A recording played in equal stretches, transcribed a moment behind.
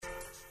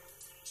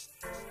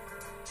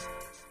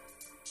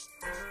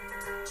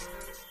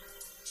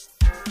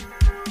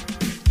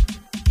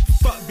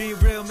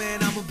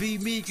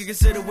me can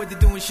consider what they're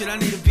doing. Shit, I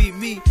need to beat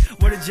me.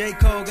 What a J.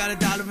 Cole, got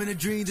 $1 in a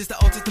dream. Just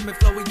the ultimate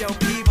flow with yo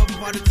peep. I'm a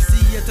part of the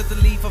sea. I took the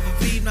leaf off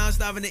a feed. Now I'm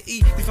starving to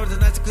eat. Before the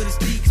nights I couldn't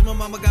speak. Cause my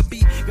mama got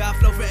beat. Got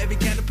flow for every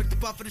candle picked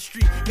up off of the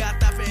street. Got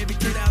thought for every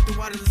kid out the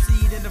water the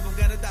seed. And if I'm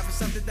gonna die for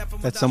something that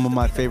from That's some of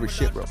my favorite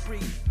shit, bro.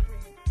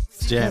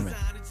 Jamming.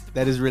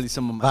 That is really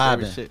some of my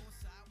favorite shit.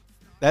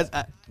 That's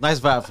nice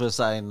vibe for a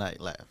Saturday night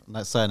live.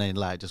 Not Saturday night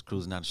live, just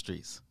cruising down the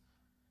streets.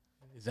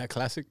 Is that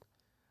classic?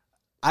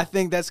 I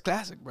think that's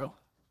classic, bro.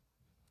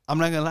 I'm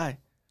not gonna lie.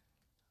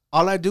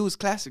 All I do is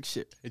classic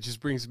shit. It just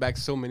brings back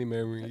so many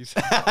memories.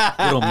 We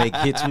don't make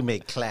hits, we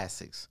make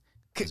classics.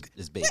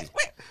 This baby.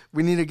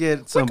 We need to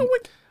get some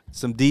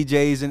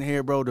DJs in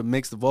here, bro, to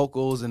mix the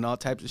vocals and all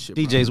types of shit.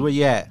 DJs, where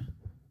you at?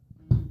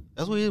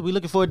 That's what we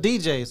looking for, a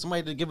DJ.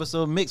 Somebody to give us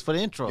a mix for the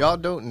intro. Y'all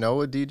don't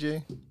know a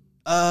DJ?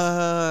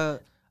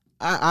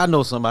 I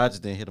know somebody. I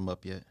just didn't hit him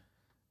up yet.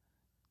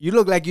 You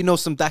look like you know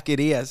some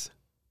taquerias.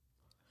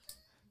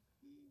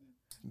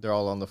 They're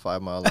all on the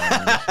 5 Mile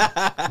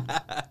line.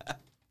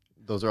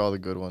 Those are all the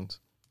good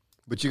ones.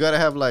 But you got to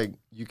have, like,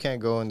 you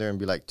can't go in there and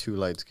be, like, too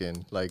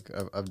light-skinned. Like,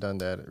 I've done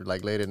that.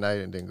 Like, late at night,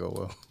 and didn't go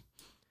well.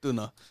 Too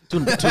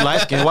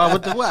light-skinned?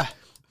 Why?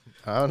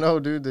 I don't know,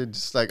 dude. They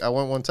just, like, I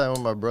went one time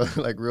with my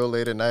brother, like, real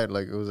late at night.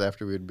 Like, it was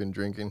after we had been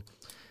drinking.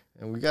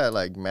 And we got,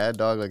 like, Mad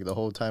Dog, like, the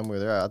whole time we were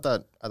there. I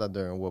thought they were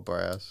going to whoop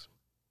our ass.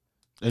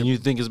 And you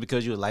think it's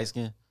because you were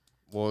light-skinned?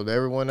 Well,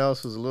 everyone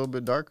else was a little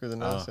bit darker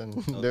than us, and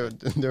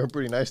they were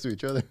pretty nice to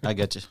each other. I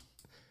get you.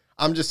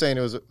 I'm just saying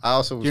it was. I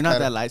also was. You're not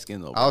that light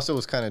skinned though. I also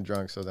was kind of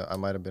drunk, so that I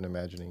might have been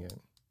imagining it.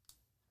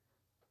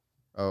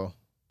 Oh,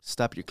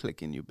 stop your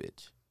clicking, you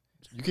bitch!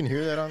 You can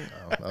hear that on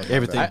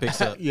everything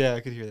picks up. Yeah, I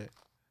could hear that.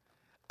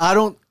 I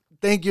don't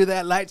think you're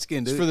that light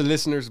skinned, dude. For the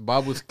listeners,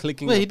 Bob was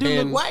clicking. Wait, he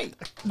do look white.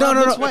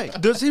 No. White.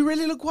 Does he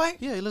really look white?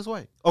 Yeah, he looks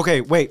white. Okay,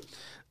 wait.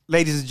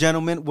 Ladies and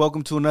gentlemen,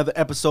 welcome to another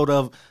episode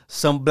of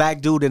Some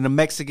Black Dude and a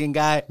Mexican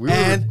Guy.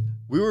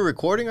 We were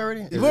recording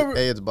already?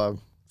 Hey, it's Bob.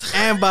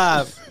 And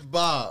Bob.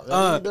 Bob.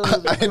 I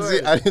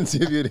didn't see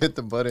if you'd hit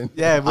the button.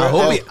 Yeah, I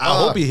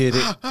hope he hit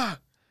it. Sorry,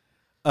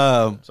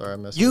 I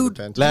messed with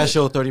the pen. Last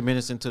show, 30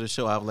 minutes into the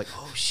show, I was like,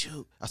 oh,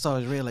 shoot. I saw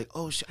his red, like,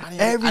 oh, shit. I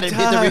didn't Every hit the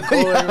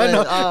record. I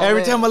know.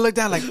 Every time I look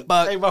down, like,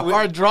 Bob. Hey, my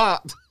heart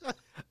dropped.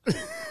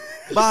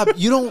 Bob,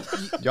 you don't.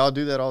 Y'all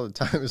do that all the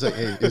time. It's like,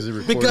 hey, is it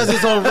recording? Because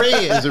it's on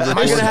red. Is it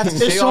recording?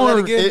 It's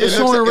showing red. It's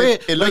showing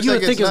red. It looks you like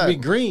would think it's it'd not. be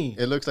green.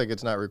 It looks like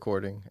it's not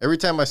recording. Every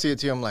time I see it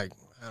too, I'm like,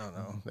 I don't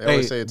know. They Hey,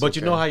 always say it's but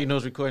okay. you know how you know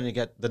it's recording? It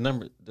got the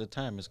number, the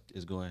time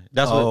is going.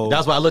 That's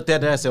why I looked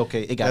at that. I said,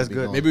 okay, it got to be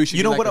good. going. Maybe we should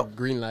You do know like what a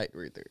green light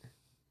right there.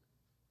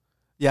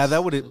 Yeah,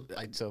 that would.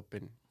 Lights up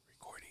and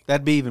recording.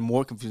 That'd be even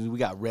more confusing. We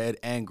got red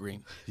and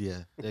green.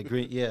 Yeah, that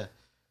green. Yeah,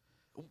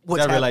 What's that red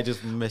happening? light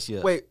just mess you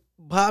up. Wait,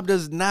 Bob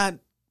does not.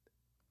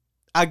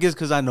 I guess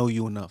because I know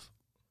you enough.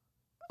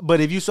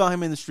 But if you saw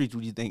him in the streets,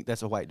 would you think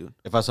that's a white dude?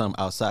 If I saw him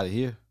outside of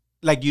here,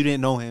 Like you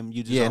didn't know him,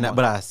 you just saw him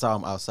but I saw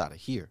him outside of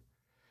here.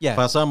 yeah. If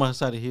I saw him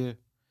outside of here,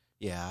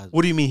 yeah.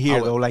 What do you mean here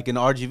I would- though? Like in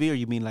RGV, or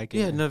you mean like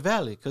In the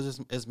valley, because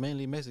it's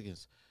mainly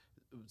Mexicans.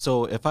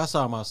 So if I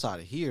saw him outside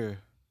of here,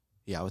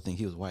 yeah, I would think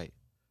he was white.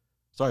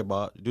 Sorry,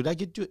 Bob. Do that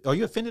get you? Are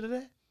you offended of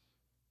that?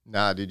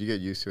 Nah, dude, you get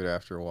used to it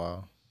after a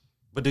while.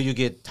 But do you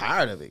get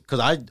tired of it? Because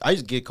I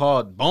used to get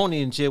called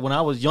bony and shit when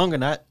I was younger,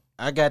 and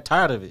I got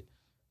tired of it.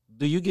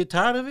 Do you get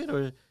tired of it,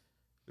 or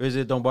is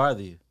it don't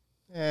bother you?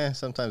 Yeah,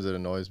 sometimes it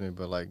annoys me,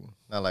 but like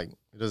not like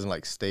it doesn't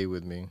like stay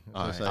with me. It's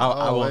All just right. like,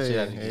 I won't say hey,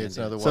 that again, hey, it's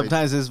then. another white.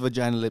 Sometimes his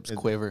vagina lips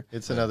quiver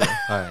It's another.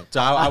 All right.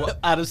 So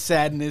out of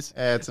sadness.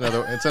 It's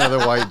another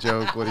white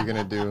joke. What are you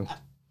gonna do?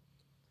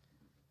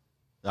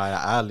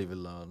 I'll leave it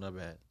alone. Not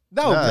bad.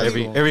 No, Nah,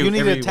 Every you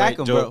need to attack him,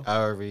 white bro. joke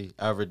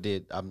I ever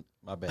did.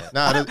 My bad.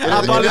 Nah,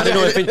 I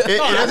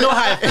know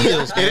how it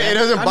feels. It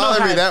doesn't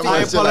bother me that I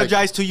much. So, like,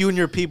 apologize to you and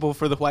your people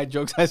for the white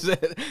jokes I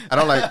said. I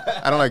don't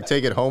like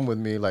take it home with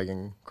me like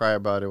and cry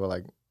about it. Or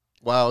like,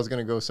 wow, I was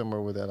gonna go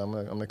somewhere with that. I'm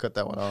gonna cut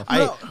that one off.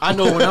 I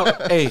know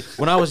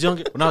when I was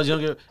younger,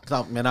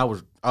 cause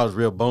I was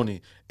real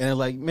bony, and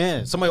like,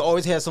 man, somebody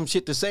always had some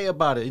shit to say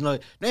about it. You know,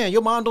 like, man,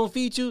 your mom don't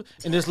feed you,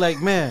 and it's like,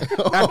 man,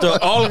 after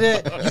all of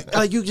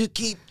that, you just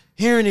keep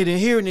hearing it and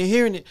hearing it,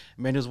 hearing it.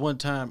 Man, there's one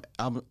time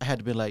I had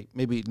to be like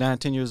maybe 9,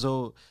 10 years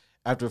old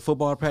after a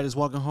football practice,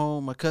 walking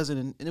home, my cousin,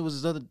 and it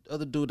was this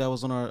other dude that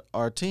was on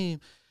our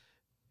team.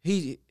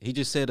 He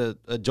just said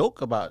a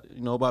joke about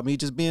me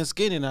just being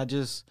skinny, and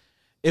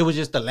it was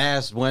just the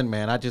last one,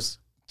 man.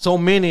 So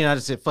many, and I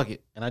just said, fuck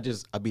it. And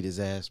I beat his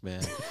ass,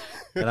 man.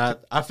 And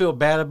I feel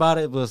bad about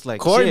it, but it's like,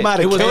 Corey might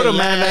have killed a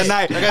man that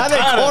night. I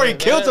think Corey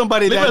killed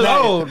somebody that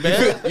night.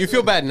 man. You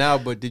feel bad now,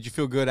 but did you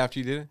feel good after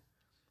you did it?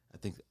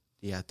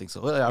 I think so.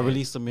 Well, I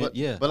released some, But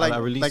I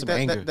released some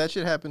anger. That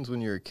shit happens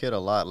when you're a kid a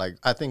lot. Like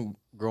I think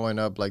growing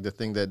up, like the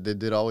thing that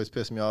did always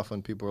piss me off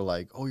when people were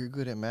like, "Oh, you're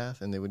good at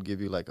math," and they would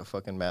give you like a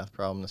fucking math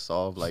problem to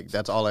solve. Like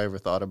that's all I ever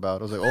thought about.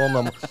 I was like,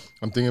 "Oh,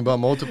 I'm thinking about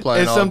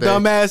multiplying." It's all some day.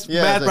 dumbass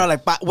Yeah, math it's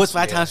problem. Like, what's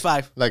 5 times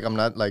 5? Like I'm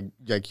not like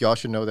y'all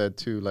should know that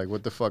too. Like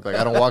what the fuck? Like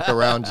I don't walk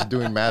around just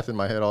doing math in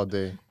my head all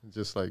day.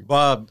 Just like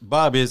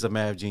Bob is a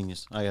math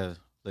genius.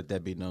 Let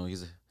that be known.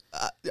 He's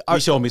Are- he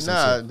showed me some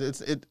Nah,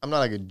 shit. I'm not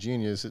like a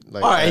genius.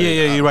 Like, All right,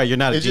 yeah, you're right. You're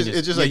not a It's just, genius.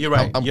 it's just Yeah, like you're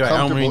right. I'm You're right. I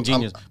don't comfortable. mean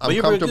genius, I'm but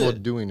you're pretty comfortable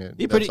good. doing it.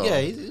 He pretty, That's all.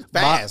 he's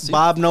fast.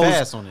 Bob He's knows.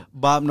 fast on it.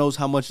 Bob knows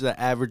how much the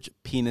average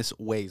penis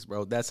weighs,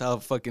 bro. That's how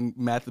fucking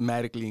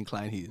mathematically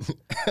inclined he is.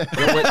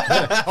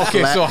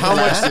 Okay, so how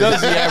much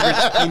does the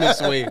average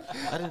penis weigh?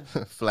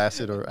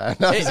 Flaccid or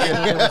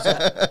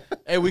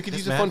Hey, we could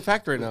use a fun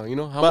fact right now. You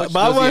know how But- much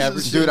but does the was-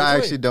 average dude. penis I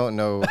weigh? actually don't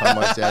know how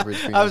much the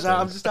average penis.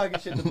 I'm just talking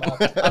shit to Bob.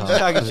 I'm just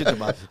talking shit to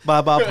Bob.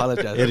 Bob, I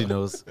apologize. Eddie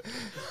knows.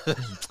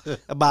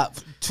 About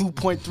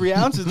 2.3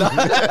 ounces.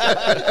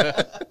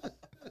 Dog.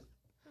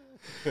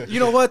 You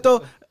know what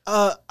though?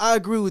 I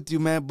agree with you,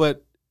 man.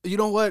 But you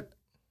know what?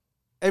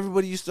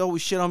 Everybody used to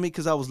always shit on me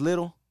because I was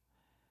little,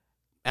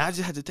 and I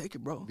just had to take it,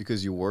 bro.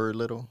 because you were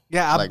little.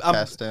 Yeah, like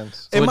past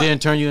tense. So it Am I-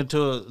 didn't turn you into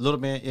a little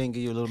man. It didn't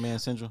give you a little man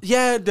syndrome.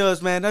 Yeah, it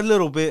does, man. A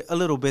little bit.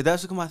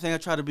 That's my thing. I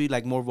try to be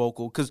like more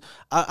vocal because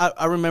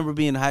I remember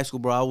being in high school,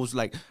 bro.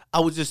 I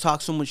would just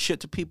talk so much shit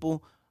to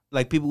people.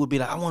 Like people would be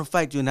like, "I want to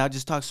fight you," and I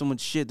just talk so much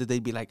shit that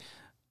they'd be like,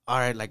 "All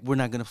right, like we're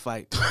not gonna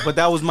fight." But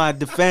that was my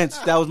defense.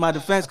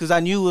 Because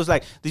I knew it was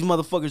like these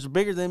motherfuckers are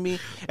bigger than me.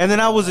 And then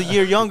I was a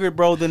year younger,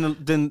 bro.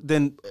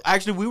 Than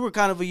actually we were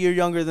kind of a year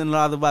younger than a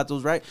lot of the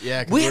vatos, right?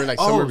 Yeah, because we were like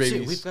summer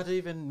babies. We've got to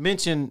even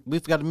mention.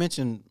 We got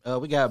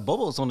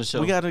Bobos on the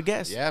show. We got a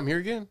guest. Yeah, I'm here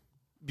again.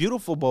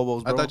 Beautiful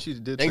bobos, bro. I thought you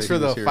did. Thanks say for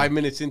he was the here. 5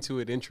 minutes into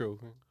it intro.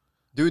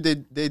 Dude,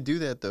 they do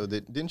that though.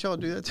 Didn't y'all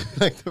do that too?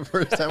 Like the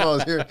first time I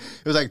was here, it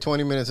was like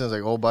 20 minutes. And I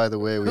was like, oh, by the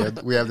way, we have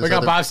this. We got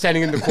other, Bob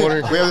standing in the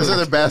corner. we have this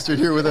other bastard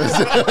here with us.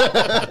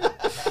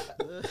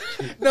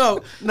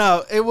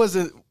 No, it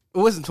wasn't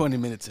 20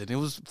 minutes in. It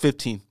was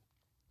 15.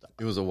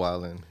 It was a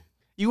while in.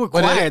 You were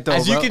But quiet though,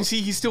 as you bro. can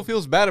see, he still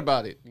feels bad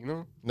about it. You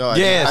know. No, I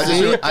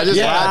see? just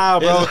Yeah,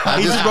 bro.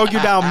 He just broke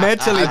you down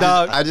mentally,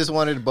 dog. I just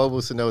wanted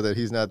Bubbles to know that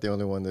he's not the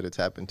only one that it's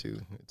happened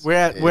to. We're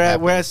it at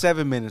happens.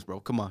 7 minutes, bro.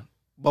 Come on.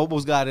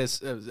 Bobo's got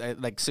us at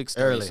like 6:30.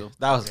 early. So.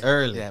 That was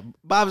early. Yeah,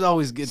 Bob's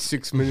always good.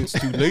 6 minutes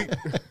too late.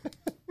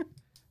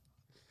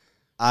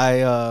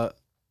 I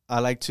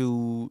like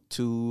to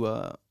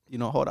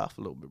hold off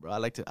a little bit, bro. I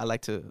like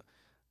to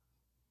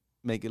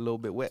make it a little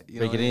bit wet. You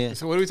Break know it what I mean? in.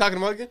 So what are we talking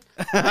about again?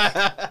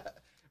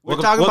 We're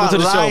Welcome- talking welcome about to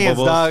the show, lions,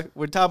 Bobo. dog.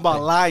 We're talking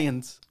about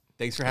lions.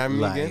 Thanks for having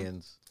me again.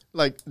 Lions.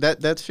 Like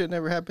that shit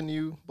never happened to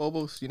you,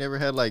 Bobos? You never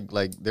had like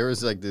there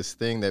was like this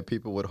thing that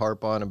people would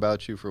harp on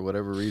about you for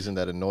whatever reason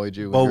that annoyed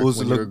you when, Bobos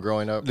when you were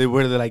growing up? They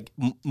were like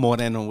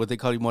moreno. What they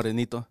call you,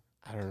 morenito.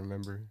 I don't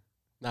remember.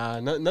 Nah,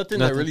 nothing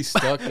that really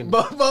stuck. And,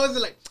 Bobo's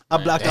like I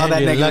blocked all Damn, that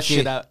you're negative lucky.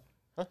 shit out.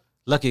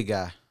 Lucky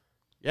guy.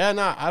 yeah,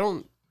 nah, I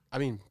don't. I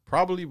mean,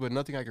 probably, but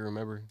nothing I can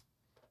remember.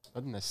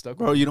 Nothing that stuck.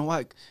 Bro, with me. you know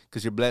why?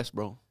 Because you're blessed,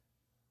 bro. Of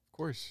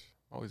course,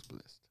 always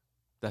blessed.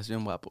 That's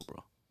bien guapo,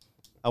 bro.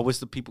 I wish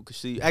the people could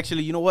see you.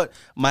 Actually, you know what?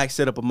 Mike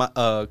set up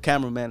a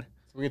cameraman.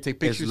 We're gonna take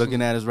Is pictures.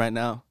 looking at us right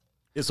now.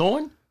 It's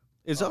on.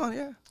 It's on,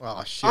 yeah.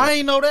 Oh shit! I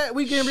ain't know that.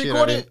 We getting Shit,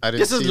 recorded. I didn't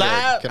This is see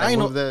that. live. Can I I ain't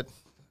move know. that?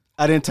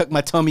 I didn't tuck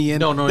my tummy in.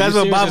 No, That's you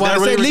what serious? Bob Is that wanted to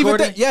say. really Leave it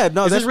recorded? there. Yeah,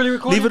 no, Is this that's really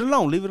recorded? Leave it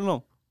alone. Leave it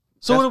alone.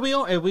 So what are we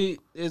on? Are we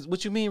is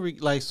what you mean?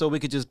 Like so we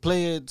could just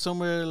play it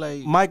somewhere?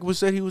 Like Mike was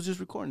said he was just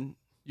recording.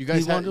 You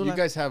guys wanna have do you like-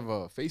 guys have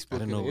Facebook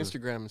didn't and know.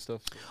 Instagram and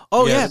stuff.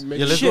 Oh yeah, yeah,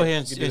 yeah. Let's Shit. go ahead You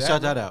and do that,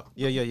 shout bro? that out.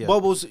 Yeah.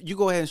 Bubbles, you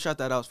go ahead and shout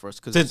that out for us.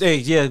 Cause Since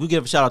we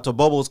give a shout out to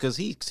Bobos because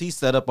he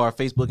set up our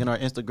Facebook and our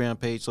Instagram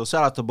page. So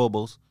shout out to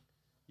Bobos.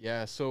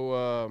 Yeah,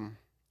 so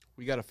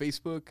we got a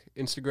Facebook,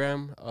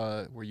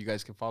 Instagram, where you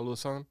guys can follow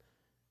us on.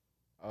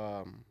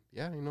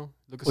 Yeah, you know,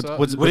 look us up.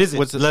 What is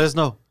it? Let us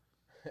know.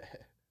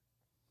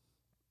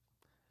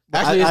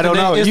 I it's the don't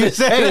name- know. It's You the,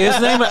 said hey,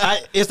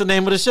 it. it's the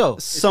name of the show.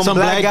 some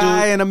black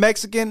guy dude, and a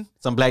Mexican.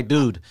 some black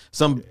dude.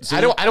 I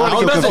don't wanna I'm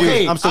get messing- confused.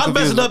 okay, I'm still I'm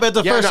messing confused. up at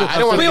the Yeah, first no, show. I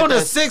don't wanna We get on the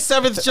that. 6th,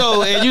 7th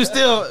show, and you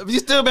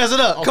still messing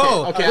up. Okay,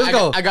 Cool. okay, Let's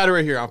go. I got it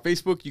right here on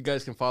Facebook. You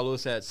guys can follow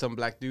us at Some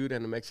Black Dude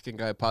and a Mexican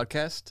Guy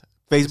Podcast.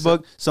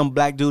 Facebook, some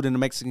black dude and a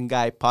Mexican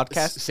guy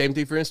podcast. Same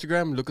thing for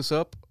Instagram. Look us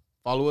up,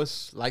 follow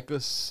us, like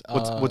us.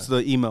 What's the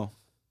email?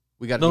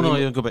 we got? No, an no,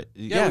 email. you go back.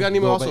 Yeah, we got an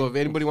email go also. back. If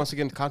anybody wants to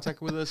get in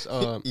contact with us,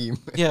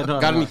 Yeah,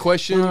 no. got no. any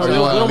questions? No, Are we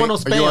you on don't want no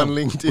Link- are you on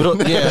spam. LinkedIn? We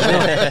don't,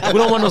 yeah, we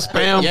don't want no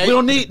spam. Yeah, we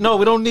don't need email. No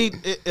we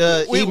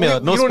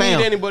don't spam.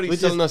 need anybody We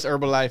selling just- us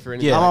Herbalife or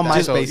anything. Yeah, I'm on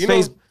like that. MySpace. So, you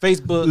know,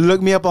 Facebook.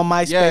 Look me up on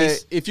MySpace. yeah,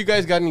 if you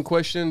guys got any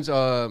questions,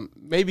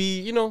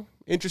 maybe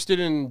interested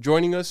in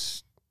joining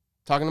us,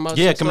 talking about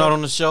Yeah, some coming out stuff.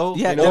 on the show.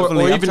 Yeah, or,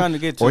 definitely. or I'm even trying to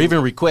get to or it.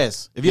 even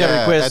requests. If you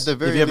have requests, at the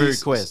very if you have a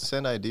least, request.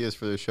 send ideas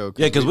for the show.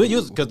 Yeah, because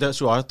because that's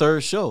true. Our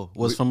third show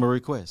was from a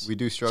request. we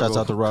do Shouts struggle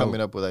out to Rob. coming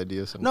up with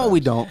ideas. Sometimes. No,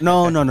 we don't.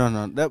 No.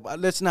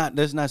 Let's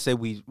not say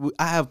we.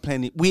 I have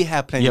plenty. We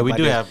have plenty. Yeah, of we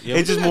do ideas. have- yeah,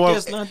 it's we just do have more.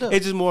 guests lined up.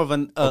 It's just more of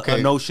a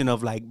Okay. notion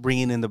of like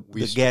bringing in the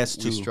guests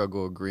we to.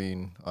 struggle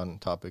agreeing on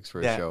topics for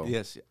a Yeah, show.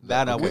 yes,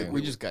 that I Okay. would.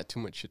 We just got too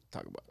much shit to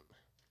talk about.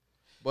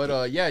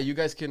 But yeah, you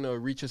guys can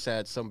reach us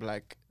at Some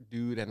Black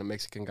Dude and a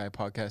Mexican Guy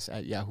Podcast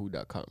at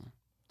yahoo.com.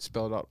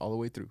 Spelled out all the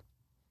way through.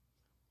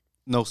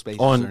 No spaces.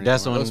 or anything,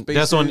 That's right? on No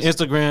that's on spaces.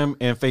 Instagram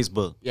and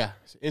Facebook. Yeah,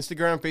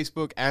 Instagram,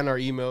 Facebook, and our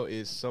email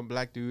is some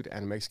black dude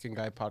and Mexican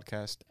guy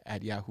podcast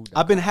at yahoo.com.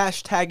 I've been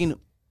hashtagging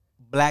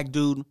black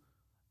dude,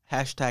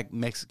 hashtag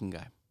Mexican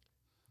guy.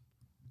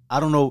 I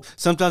don't know.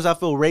 Sometimes I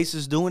feel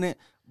racist doing it,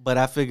 but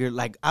I figure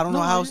like I don't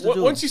know how else to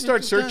do Once it. you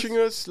start searching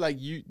us, like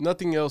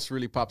nothing else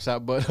really pops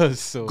out but us.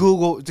 So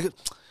Google.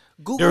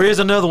 There is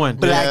another one.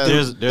 Black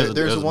there's dude.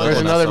 There's one there's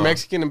that I another saw.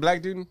 Mexican and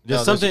black dude. There's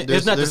No, something.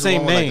 It's not the there's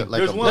same one name. like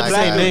There's a one Not the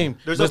black same dude. name.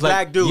 There's But a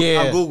black dude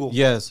on Google.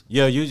 Yes.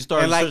 Yeah. You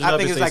start And, like, searching I up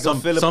think and it's say like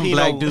a some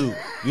black Filipino- dude.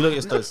 You look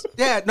at stuff.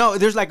 Yeah, no,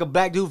 there's like a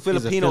black dude, He's a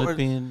Filipino.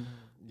 Philippine.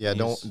 Yeah,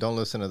 Yes. don't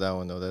listen to that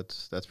one though.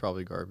 That's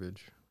probably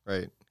garbage,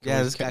 right?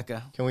 Yeah, this guy.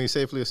 Can we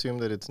safely assume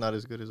that it's not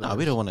as good as No, ours?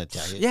 we don't want to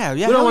attack it. Yeah,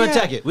 yeah. We don't hell want to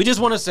yeah. attack it. We just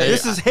want to say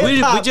This is We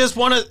hip-hop. just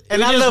want to. And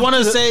We I just love want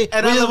to the- say.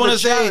 and We I just love want the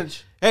to say.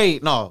 challenge. Hey,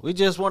 no. We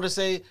just want to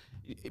say.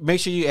 Make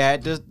sure you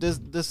add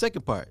the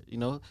second part. You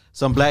know,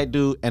 some black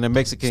dude and a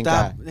Mexican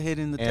Stop guy.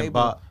 hitting the And table.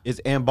 Bob. It's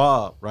and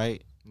Bob,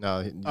 right?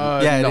 No,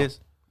 Yeah, no. it is.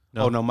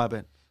 No. Oh no, my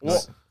bad.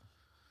 Well,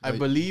 I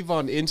believe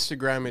on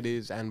Instagram it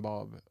is and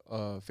Bob.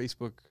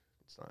 Facebook,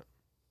 it's not.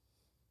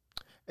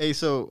 Hey,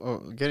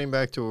 so getting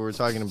back to what we're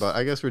talking about,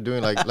 I guess we're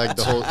doing like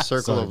the whole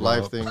circle Sorry, of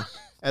life Rob. thing.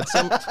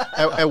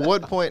 At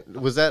what point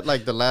was that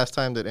like the last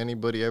time that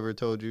anybody ever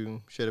told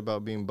you shit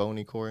about being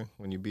bony, Corey?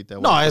 When you beat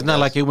that? No, one it's not ass?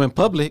 like it went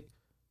public.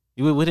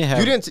 We didn't have.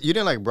 You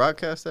didn't like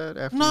broadcast that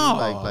after. No,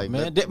 like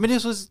man. that- I mean,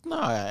 this was no.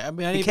 I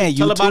mean, I didn't can't even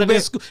tell about it YouTube in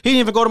it? school. He didn't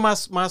even go to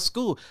my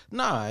school.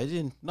 No, I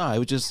didn't. No, it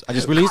was just I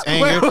just released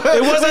Wait, anger. wait,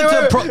 It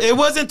wasn't wait, it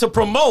wasn't to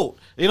promote.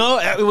 You know,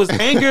 it was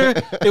anger.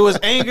 It was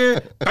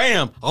anger.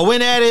 Bam! I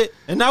went at it,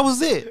 and that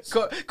was it.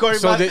 Corey,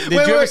 So did you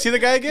ever see the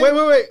guy again?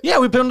 Wait. Yeah,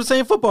 we played on the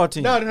same football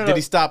team. No. Did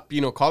he stop,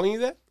 calling you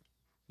that?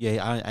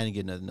 Yeah, I didn't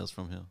get nothing else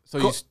from him.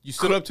 So you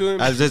stood up to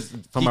him. I just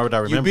from what I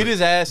You remember. beat his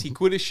ass. He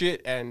quit his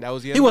shit, and that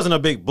was the end. He wasn't a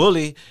big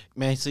bully,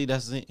 man. See,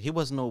 that's it. He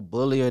wasn't no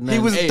bully or nothing.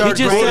 He was Hey, third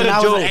he just grade said and a I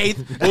was joke.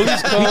 eighth.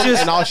 Bullies come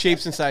just- in all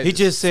shapes and sizes. He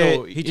just said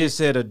So he just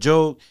said a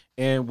joke,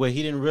 and what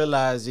he didn't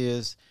realize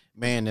is,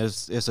 man,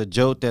 it's a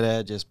joke that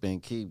I just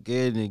been keep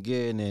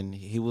getting, and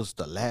he was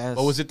the last.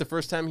 But was it the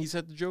first time he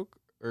said the joke,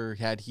 or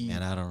had he?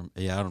 And I don't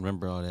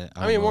remember all that.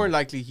 I mean, don't more know.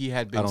 likely he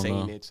had I been don't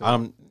saying know. it. So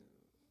I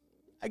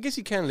I guess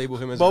you can label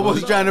him as. a Bobo's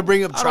bully. trying to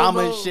bring up I don't trauma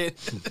and know. shit.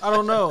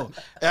 don't know.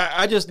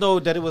 I just know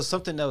that it was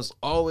something that was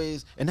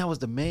always, and that was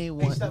the main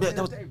one. That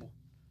was,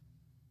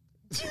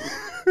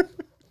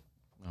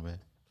 my bad.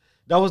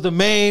 That was the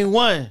main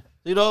one.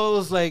 You know, it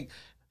was like,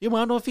 your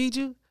mom don't feed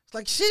you? It's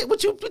like, shit,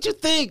 what you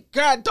think?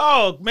 God,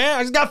 dog, man.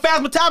 I just got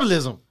fast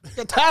metabolism.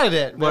 Got tired of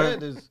that, man.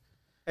 It's-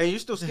 Hey, you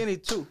still skinny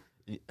too.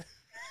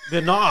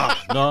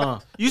 Nah.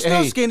 You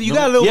still skinny. You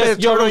got a little bit of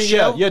turtle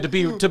shell. Yeah, to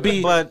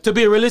be But-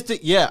 realistic,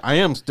 yeah, I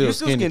am still You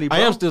still skinny. skinny, I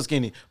bro. am still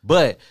skinny.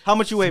 But How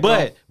much you weigh,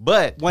 bro?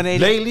 But 180?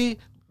 lately,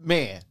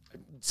 man,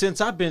 since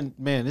I've been,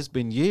 man, it's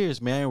been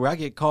years, man, where I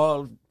get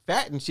called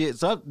fat and shit.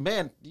 So,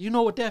 man, you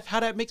know what how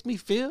that makes me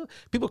feel?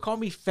 People call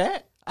me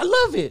fat. I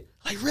love it.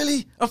 Like,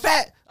 really? I'm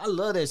fat. I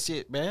love that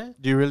shit, man.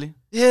 Do you really?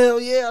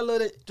 Hell yeah, I love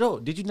that. Joe,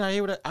 did you not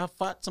hear that I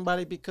fought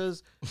somebody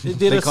because they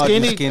did They a called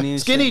you skinny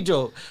skinny and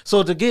joke?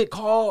 So to get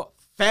called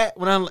fat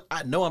when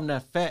I know I'm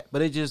not fat,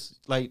 but it just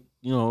like,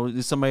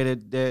 it's somebody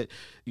that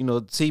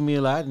see me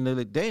a lot and they're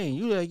like, dang,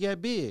 you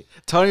got big.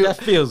 Tony, That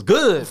feels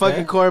good. fucking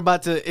man. Corey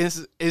about to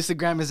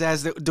Instagram his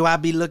ass. Do I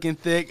be looking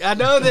thick? I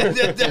know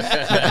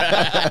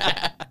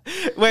that.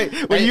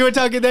 Wait, when you were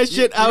talking that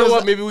shit, You I know was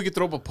what? Maybe we could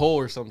throw up a poll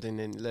or something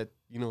and let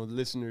the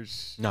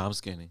listeners. No, I'm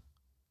skinny.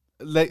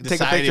 take a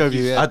Decide picture if of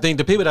you. you- Yeah. I think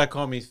the people that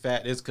call me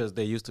fat is because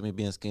they're used to me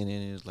being skinny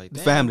and it's like,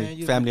 damn, family, man,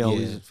 you- family Yeah.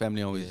 always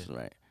is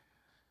right.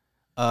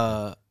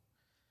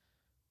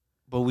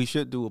 But we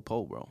should do a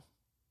poll, bro.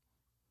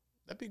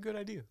 That'd be a good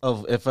idea.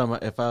 Of if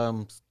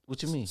I'm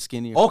what you mean?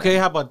 Skinny. Or Okay,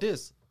 how about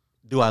this?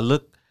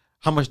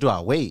 How much do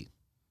I weigh?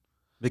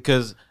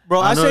 Because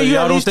Bro, I know say you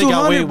y'all at don't least think I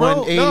 200, weigh bro.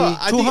 180. No,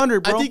 I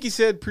 200, bro. I think he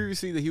said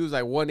previously that he was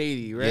like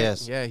 180, right?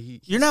 Yes. Yeah,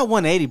 You're not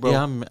 180, bro.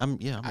 Yeah, I'm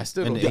I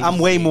still in don't the think 80s. I'm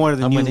way more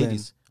than I'm you. in the then.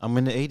 80s. I'm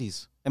in the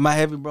 80s. Am I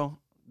heavy, bro?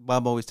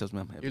 Bob always tells me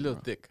I'm heavy. You're a little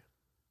bro. thick.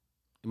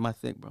 Am I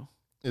thick, bro?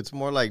 It's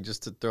more like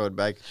just to throw it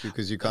back at you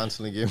because you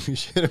constantly give me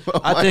shit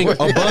about I my think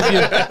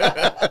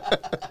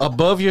weight.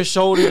 above your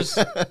shoulders,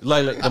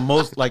 like the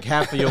most, like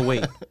half of your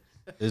weight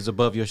is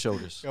above your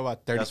shoulders. You're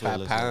about That's what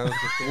it 35 looks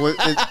pounds. Well,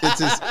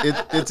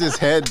 it's his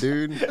head,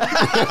 dude.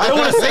 I don't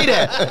want to say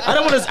that. I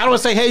don't want to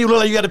say, hey, you look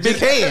like you got a big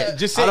head.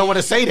 Just I say don't want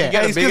to say that. you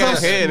got a It's big 'cause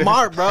ass I'm head.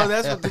 smart, bro.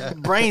 That's what the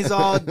brains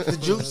all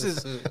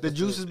the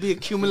juices be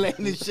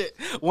accumulating and shit.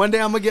 One day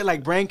I'm gonna get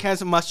like brain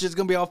cancer. My shit's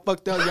gonna be all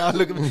fucked up. Y'all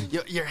look at me.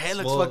 Your head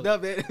looks Well, fucked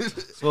up, man.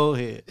 Go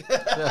ahead.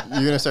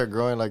 You're gonna start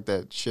growing like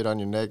that shit on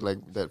your neck, like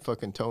that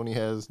fucking Tony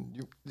has.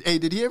 Hey,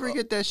 did he ever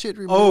get that shit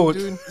removed, Oh,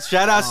 dude?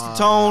 shout outs to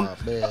Tone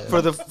man.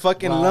 for the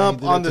fucking Wow, he lump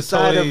did on it the to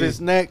side of Tony. his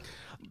neck.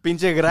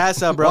 Pinche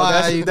grasa, bro.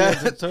 Why you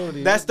That's, being so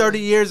Tony? that's 30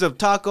 years of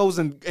tacos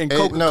and Hey,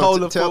 Coca-Cola.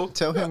 no, fool.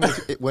 tell him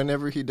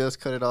whenever he does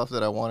cut it off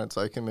that I want it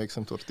so I can make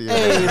some tortillas.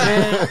 Hey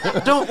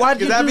man, don't why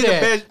do you That'd do be the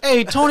that? best.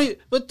 Hey Tony,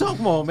 but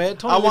come on, man.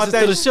 Tony I want listens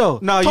that to the show.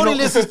 No, you Tony know-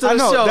 listens to I the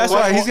know, show. that's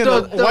why he's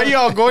gonna- Why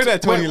y'all going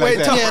at Tony like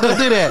that? Yeah, don't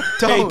do that.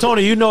 Tone. Hey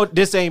Tony, you know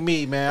this ain't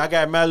me, man. I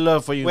got mad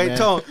love for you, Wait, man.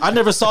 Tone. I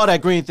never saw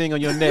that green thing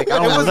on your neck. I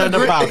don't know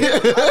nothing about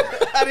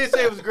it. I didn't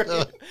say it was great.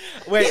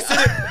 Wait,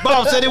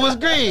 Bob said it was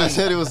green. I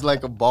said it was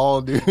like a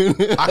ball, dude.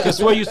 I can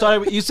swear you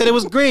said it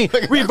was green.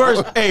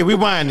 Reverse. Hey,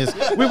 rewind this.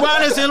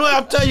 Rewind this. And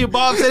I'll tell you,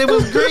 Bob said it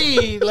was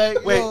green.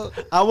 Like, wait. well,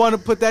 I want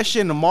to put that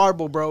shit in the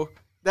marble, bro.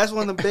 That's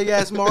one of the big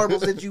ass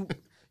marbles that you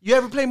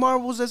ever play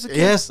marbles as a kid?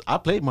 yes, I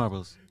played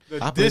marbles.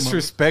 I played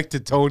Disrespect to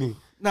Tony.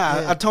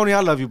 Nah, Tony, I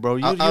love you, bro.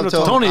 You know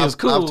Tony is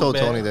cool, I've told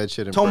man. Tony that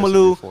shit in person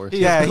Tomalu. before.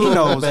 Yeah, he cool,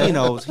 knows. man. He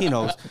knows. He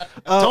knows.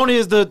 Tony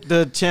is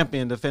the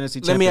champion, the fantasy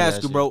Let champion. me of ask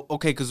that you, shit. bro.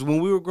 Okay, because when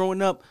we were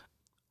growing up,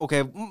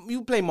 okay,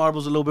 you play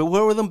marbles a little bit.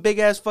 Where were them big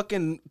ass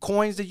fucking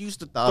coins that you used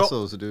to throw?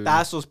 Tazos, dude.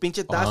 Tazos,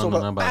 pinche Oh, I tazo, don't know bro.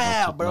 nothing about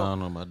Bow, that. bro. No, I don't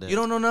know about that. You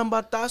don't know nothing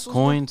about tazos? bro?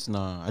 Coins?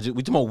 Nah. We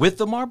talking about with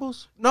the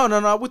marbles?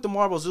 No, with the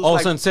marbles. It was Oh,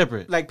 like, something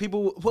separate. like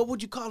people, what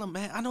would you call them,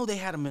 man? I know they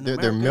had them in They're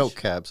America. milk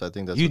caps. I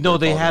think that's You what know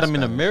they're they called had them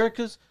in Spanish.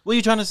 Americas? What are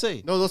you trying to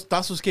say? No, those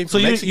tazos came So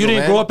from you Mexico, didn't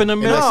man. grow up in And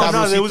America? the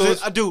No, there was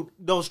sabrositos, dude,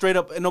 no, straight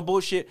up, no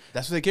bullshit.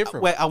 That's where they came from.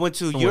 Wait, I went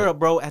to Europe,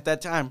 bro. At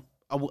that time,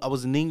 I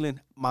was in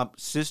England. My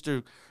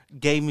sister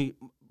gave me.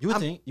 You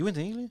went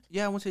to England?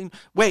 Yeah, I went to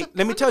England. Wait,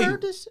 let me tell you.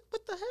 What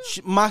the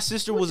hell? My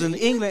sister was in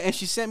England and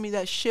she sent me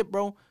that shit,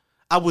 bro.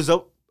 I was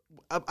up.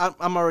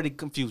 I'm already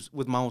confused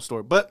with my own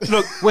story. But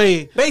look,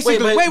 Wait,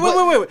 basically,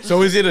 wait.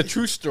 So is it a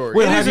true story?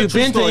 Wait, It have is a you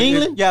true been to story.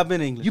 England? Yeah, I've been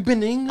to England. You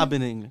been to England? I've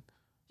been to England.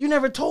 You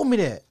never told me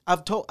that. I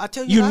tell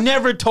you. You that.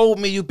 never told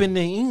me you've been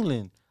to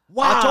England.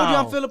 Wow. I told you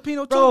I'm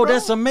Filipino too, bro. bro.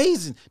 That's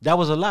amazing. That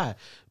was a lie.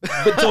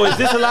 But so is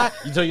this a lie?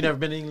 You told you never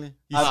been to England?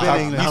 I've been to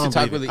England. He used to don't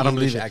talk believe with it. an I don't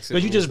English believe it. accent.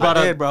 But you just I brought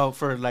did, up. bro,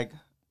 for like,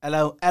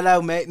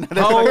 hello, mate. No, that's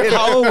How okay.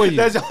 old were you?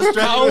 That's Australian.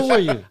 How old were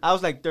you? I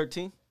was like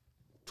 13,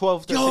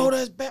 12, 13. Yo,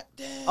 that's back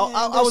then.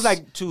 I was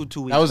like two weeks.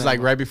 That was man, like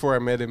bro. right before I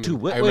met him.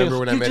 Wait, I remember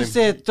when I you met him. just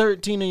said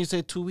 13 and you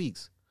said 2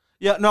 weeks.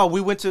 Yeah, no, we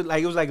went to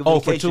like it was like a Oh,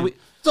 vacation. for 2 weeks.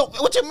 So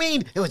what you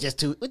mean? It was just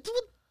 2.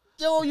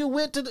 Yo, you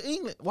went to the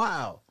England.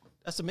 Wow,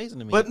 that's amazing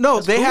to me. But no,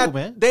 That's they cool, had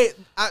man.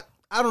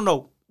 I don't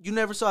know. You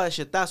never saw that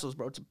shit. Tazos,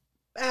 bro.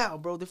 Wow,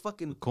 bro. They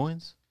fucking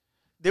coins.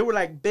 they were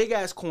like big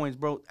ass coins,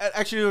 bro.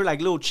 Actually, they were like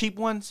little cheap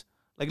ones,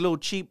 like little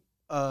cheap.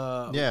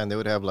 Yeah, and they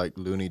would have like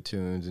Looney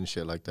Tunes and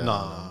shit like that.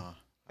 Nah.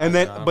 And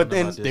then, I don't but know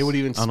then about this. They would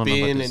even I don't know about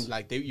spin this. and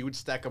like you would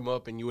stack them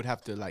up and you would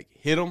have to like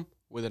hit them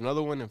with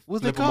another one and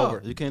What's they flip them called?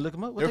 over. You can't look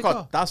them up. What They're they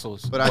called called?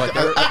 tazos. But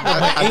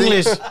I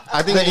English. think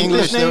The in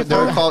English English they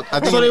were name called. I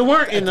think So they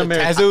weren't in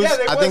America. Tazos. Yeah,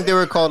 they I think they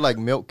were called like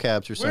milk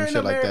caps or some We're in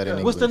shit like that in America.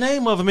 English. What's the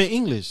name of them in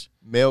English?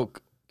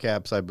 Milk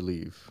caps, I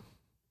believe.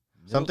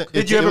 Something.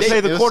 Did you ever play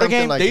the was quarter something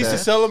game? Like They used to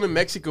that. sell them in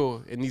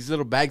Mexico in these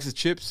little bags of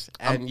chips,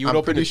 and you would I'm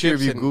open pretty the sure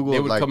chips if you and Google they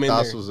would like come in there.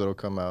 tazos, it'll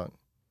come out.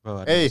 Bro,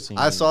 I Hey, never seen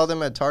I them. saw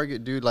them at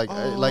Target, dude. Like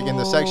in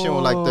the section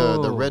with like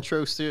the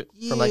retro shit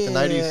from like the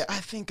 90s. I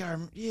think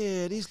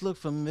these look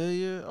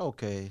familiar.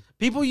 Okay.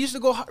 people used to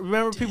go.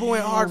 Remember, people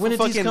went hard. When for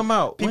did these fucking, come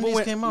out? When People these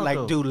went came out, like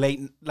though? dude,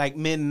 like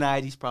mid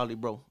 '90s, probably,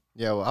 bro.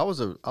 Yeah, well, I was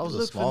a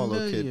look small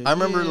little kid. familiar, I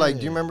remember like,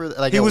 do yeah. you remember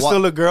like He at was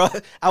still a girl.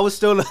 I was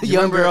still a you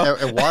young remember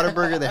girl. at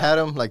Whataburger they had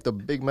them like the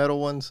big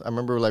metal ones. I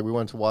remember like we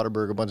went to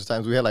Whataburger a bunch of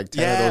times. We had like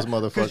 10 of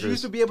those Because you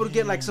used motherfuckers. to be able to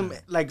get like them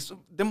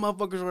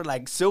motherfuckers were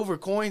like silver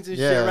coins and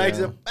shit, Yeah, right? yeah.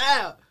 So,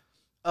 bow.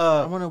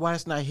 I wonder why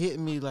it's not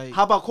hitting me like.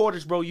 How about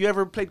quarters, bro? You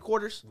ever played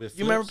quarters? With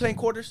You remember flips? playing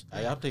quarters?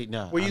 I played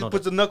now. Where I you know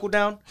put that. the knuckle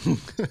down?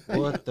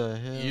 What the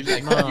hell? You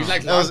like Nah. you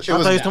like That was- launch it I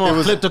was- thought you talking it about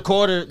was- flip the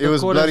quarter. It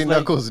was quarters bloody like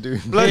knuckles,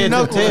 dude. Bloody heads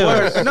and knuckles.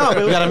 tails. Word. No, but it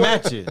You was gotta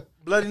quarters. match it.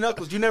 Bloody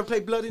knuckles. You never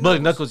played bloody knuckles?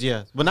 Bloody knuckles,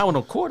 yeah, but not with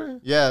no quarter.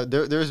 Yeah,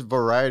 there's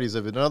varieties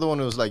of it. Another one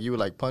was like you would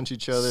like punch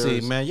each other. See,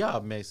 man, y'all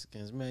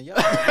Mexicans, man, y'all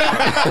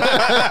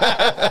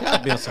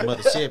be on some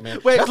other shit, man.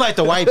 Wait. That's like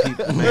the white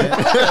people, man.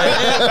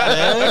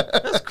 Man,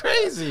 that's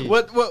crazy.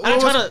 What I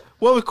ain't was, tryna-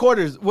 what was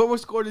quarters? What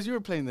was quarters you were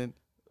playing then?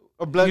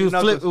 Or bloody You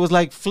knuckles? flip. It was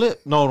like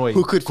flip. No, wait.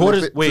 Who could flip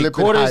quarters? it- Wait, flip it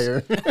quarters.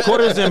 higher?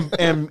 Quarters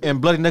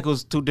and bloody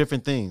knuckles, two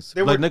different things.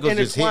 They were bloody knuckles is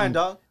intertwined, hitting.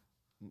 dog.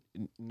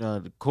 No,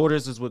 the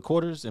quarters is with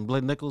quarters, and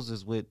bloody knuckles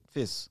is with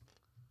fists.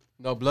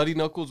 No, bloody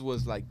knuckles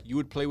was like you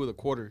would play with a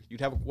quarter. You'd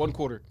have one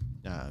quarter.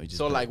 Nah, we just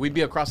So like we'd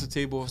be across the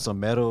table. some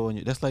metal,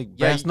 and that's like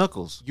Yeah, brass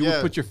knuckles. You Yeah.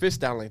 would put your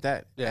fist down like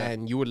that, Yeah.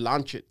 and you would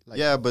launch it. Like,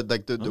 Yeah, but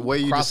like the way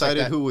you Cross like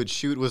decided that. who would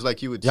shoot was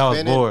like you would Y'all was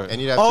spin it bored.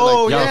 and you'd have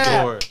Oh, to like yeah.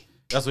 Y'all bored.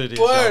 That's what it is.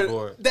 Y'all Word.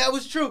 bored. That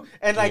was true.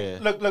 And like, Yeah.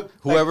 look.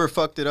 whoever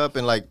fucked it up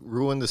and like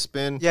ruined the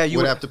spin Yeah, you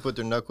would would- have to put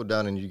their knuckle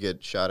down and you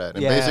get shot at.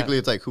 And Yeah. basically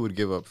it's like who would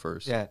give up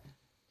first. Yeah.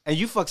 And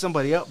you fuck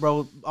somebody up,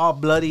 bro, all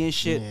bloody and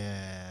shit.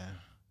 Yeah.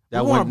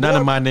 That We went weren't none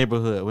bored. of my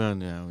neighborhood. We didn't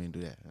do that. We didn't do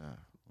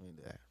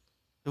that.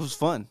 It was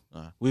fun.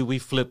 We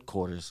flipped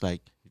quarters.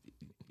 Like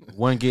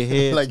one get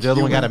heads, Like the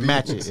other one got to human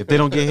match beings. it. If they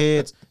don't get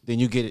heads, then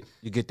you get it.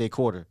 You get their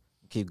quarter.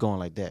 Keep going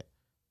like that.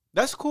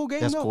 That's a cool game,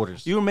 That's though.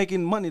 quarters. You were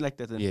making money like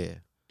that then. Yeah,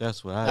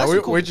 that's what I. Now, That's we're,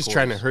 a cool we're just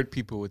trying to quarters. hurt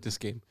people with this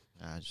game.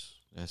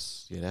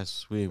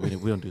 That's we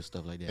don't do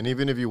stuff like that. And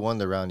even if you won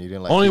the round, you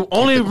didn't like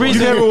only keep the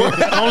reason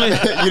only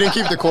you didn't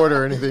keep the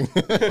quarter or anything.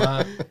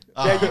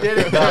 Yeah, you did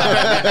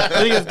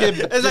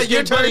it. it's like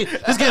your turn.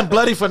 It's getting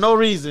bloody for no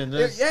reason.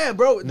 Yeah,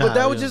 bro. Nah, but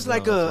that was yeah, just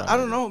like bro, I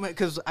don't know, man.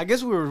 Because I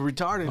guess we were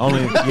retarded.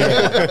 Only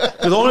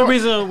because the only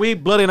reason we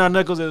bloody in our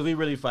knuckles is we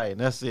really fighting.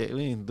 That's it.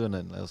 We ain't doing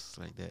nothing else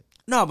like that.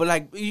 No, but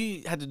like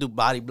you had to do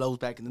body blows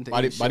back in the day.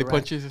 Body and shit, right?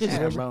 punches.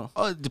 Yeah, bro.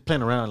 Oh, just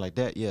playing around like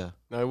that, yeah.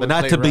 No, it but wasn't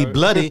not to playing be around.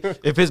 bloody.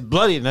 If it's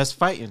bloody, then that's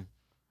fighting.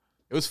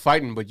 It was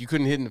fighting, but you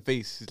couldn't hit in the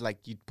face. It's like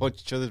you'd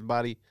punch each other's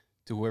body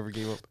to whoever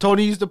gave up.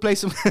 Tony used to play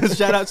some.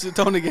 Shout out to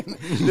Tony again.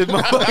 This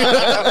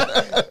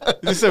motherfucker-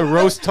 Is this a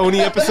roast Tony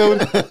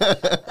episode?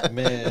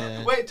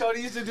 Man. Wait,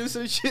 Tony used to do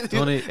some shit.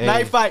 Tony, night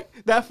hey. fight.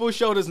 That fool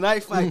showed us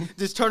night fight.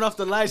 Just turn off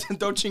the lights and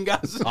throw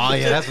chingas. Oh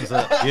yeah, that's what's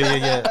up.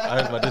 Yeah. I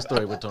heard about this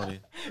story with Tony.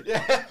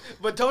 Yeah,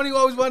 but Tony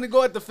always wanted to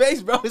go at the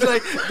face, bro. It's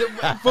like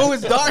the fool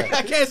is dark.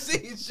 I can't see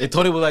it. And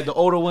Tony was like the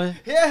older one.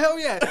 Yeah, hell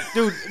yeah,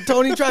 dude.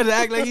 Tony tried to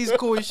act like he's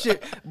cool as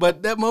shit,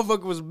 but that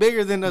motherfucker was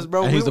bigger than us,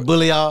 bro. And he's We a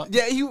bully, y'all.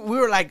 Yeah, we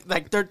were like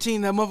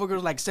 13. That motherfucker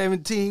was like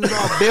 17. He was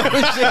all built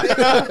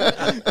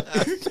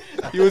and shit.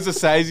 He was the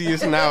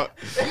siziest now.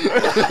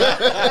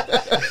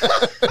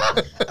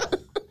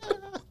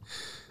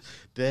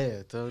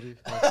 Damn, Tony.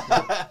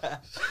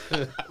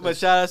 But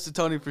shout outs to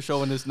Tony for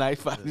showing us night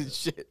fight and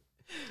shit.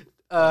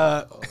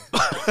 Damn,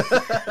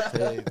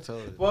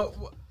 Tony.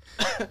 Well,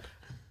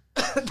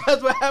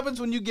 that's what happens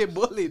when you get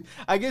bullied.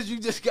 I guess you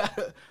just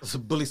gotta. So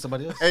bully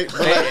somebody else. Hey,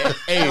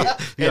 Hey, Yeah,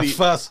 Eddie,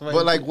 fuss.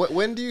 but like,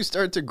 when do you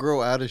start to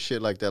grow out of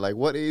shit like that? Like,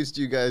 what age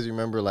do you guys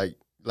remember? Like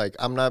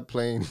I'm not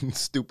playing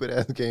stupid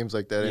ass games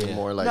like that Yeah.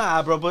 anymore. Like,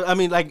 Nah, bro. But I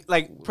mean, like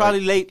probably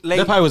late.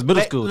 That probably was middle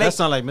late- school. late- That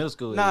sounded like middle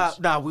school. age.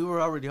 Nah, we were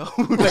already old.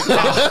 Like,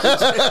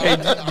 hey,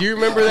 do you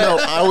remember that?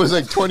 no, I was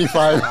like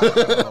 25.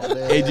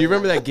 Hey, do you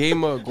remember that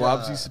game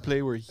Guabs used to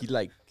play where he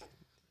like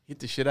hit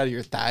the shit out of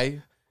your thigh?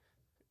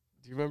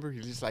 Do you remember?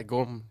 He just like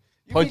go and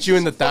punch you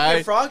in the fucking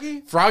thigh. Froggy.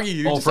 Froggy,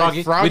 you Oh, just like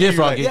Froggy? Froggy. We did you,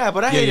 like- Froggy. Yeah,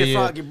 but I Yeah, hated yeah.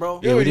 Froggy,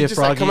 bro. Yeah, we he did just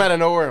like Froggy. come out of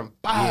nowhere and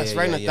boss Yeah,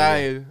 right in yeah, the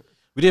yeah, thigh.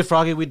 We did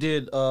Froggy. We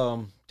did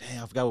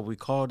damn, I forgot what we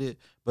called it,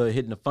 but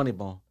hitting the funny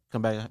bone.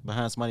 Come back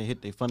behind somebody,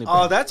 hit their funny bone.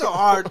 Oh, that's a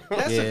hard.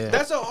 Yeah.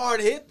 That's a hard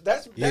hit.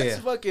 That's Yeah.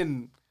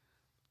 fucking.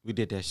 We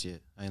did that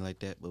shit. I ain't like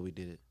that, but we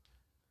did it.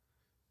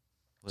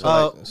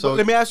 So- but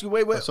let me ask you.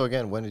 Wait. So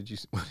again, when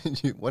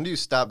do you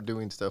stop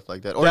doing stuff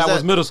like that? Or That is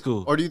was middle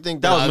school. Or do you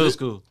think That was that middle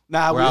school.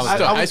 Nah, Where I we, was I,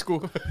 Still I high was,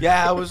 school.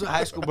 yeah, I was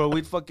high school, bro.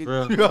 We'd fucking.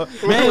 Bro.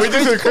 Man, we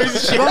did some crazy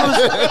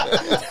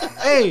shit.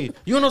 Hey,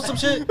 you know some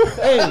shit?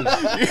 Hey,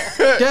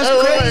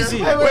 that's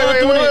crazy. Wait,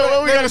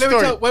 we got a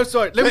story. One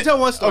story. Let me tell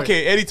one story.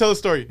 Okay, Eddie, tell the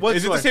story. What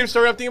Is it story? the same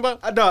story I'm thinking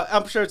about? No,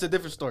 I'm sure it's a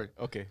different story.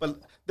 Okay. But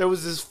there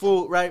was this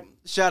fool, right?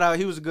 Shout out,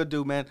 he was a good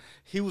dude, man.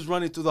 He was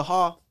running through the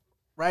hall,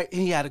 right?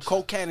 And he had a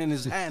Coke can in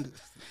his hand.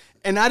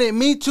 And I didn't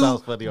mean to,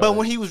 Sounds funny but already.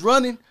 when he was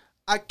running,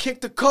 I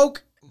kicked the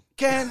Coke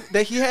can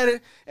that he had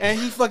it, and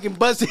he fucking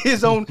busted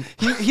his own.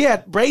 He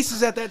had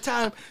braces at that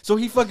time, so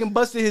he fucking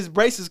busted his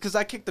braces because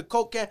I kicked the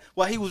Coke can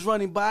while he was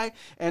running by,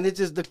 and it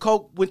just the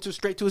Coke went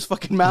straight to his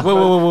fucking mouth.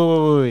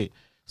 Wait.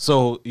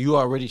 So you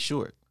already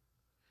short,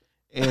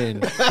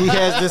 and he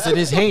has this in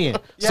his hand.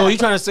 So you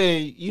trying to say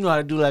you know how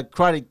to do like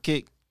karate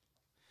kick?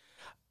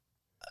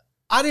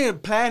 I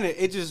didn't plan it.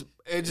 It just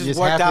just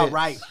worked out happened.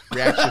 right.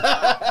 Reaction.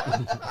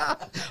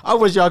 I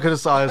wish y'all could have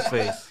saw his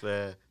face,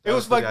 man. It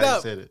was funny fucked how he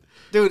up. said it.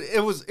 Dude,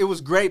 it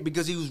was great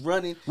because he was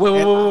running.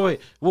 Wait.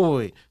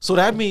 So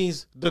that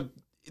means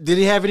did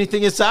he have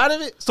anything inside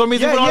of it? So it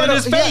means it went all in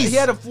his face. He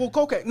had a full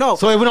cocaine. No,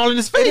 So it went all in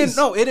his it face.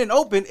 didn't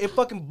open. It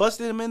fucking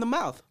busted him in the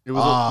mouth. it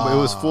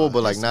was full,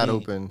 but like not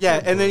open.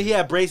 Yeah, and then he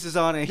had braces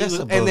on, and he That's was,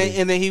 a and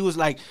bully. then he was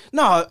like,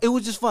 "No, it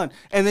was just fun."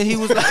 And then he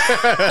was like,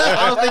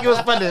 I don't think it was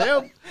fun to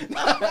him.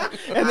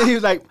 and then he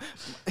was like,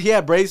 he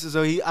had braces,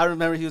 so I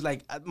remember he was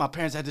like, my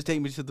parents had to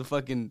take me to the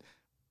fucking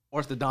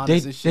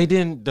orthodontist and shit. They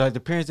didn't. The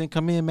parents didn't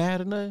come in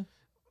mad or nothing.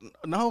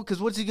 No,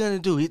 because what's he gonna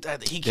do? He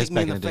kicked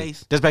me in the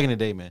face. That's back in the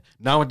day, man.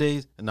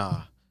 Nowadays,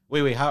 nah.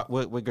 Wait.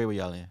 What grade were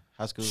y'all in?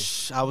 High school?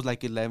 Shh, I was like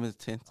 11th,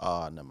 10th.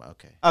 Oh, no,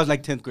 okay. I was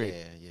like 10th grade.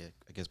 Yeah.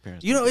 I guess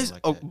parents. You know, don't it's do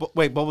like that.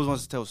 wait. Bubbles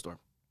wants to tell a story.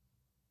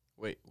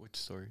 Wait, which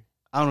story?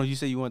 I don't know. You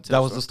say you want to That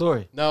tell. was the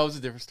story. No, it was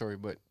a different story,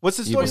 but What's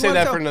the You story? we'll you say wanna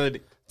that tell? for another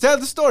day. Tell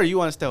the story you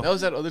want to tell. That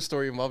was that other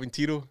story involving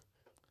Tito.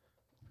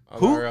 On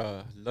Who?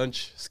 our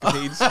lunch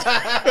escapades.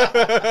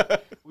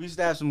 We used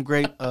to have some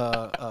great.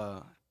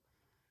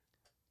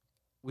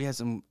 We had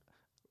some.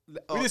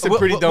 We did some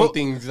pretty dumb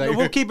things. Like,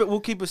 We'll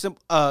keep it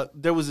simple.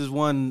 There was this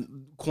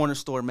one corner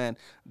store, man,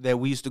 that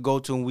we used to go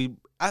to, and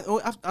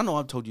I know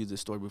I've told you this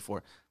story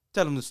before.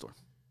 Tell them the story.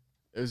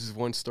 There was this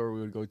one store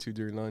we would go to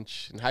during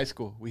lunch in high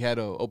school. We had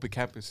an open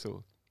campus,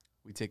 so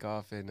we take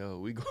off and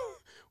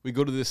we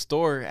go to this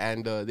store,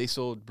 and they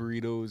sold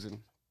burritos and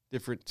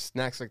different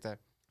snacks like that.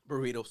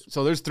 Burritos.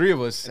 So there's three of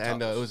us,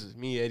 And and it was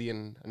me, Eddie,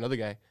 and another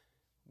guy.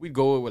 We'd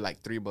go with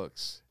like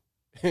 $3,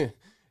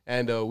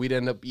 and we'd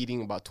end up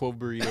eating about 12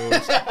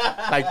 burritos,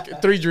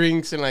 like 3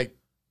 drinks, and like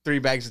 3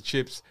 bags of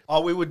chips.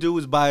 All we would do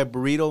was buy a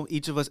burrito,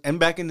 each of us. And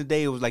back in the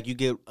day, it was like you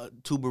get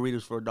 2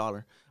 burritos for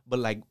 $1. But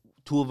like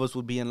 2 of us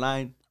would be in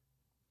line.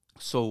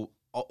 So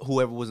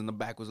whoever was in the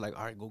back was like,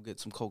 all right, go get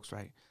some Cokes,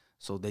 right?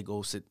 So they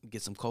go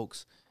get some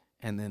Cokes.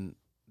 And then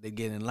they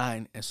get in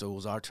line. And so it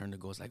was our turn to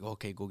go. It's like,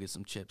 okay, go get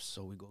some chips.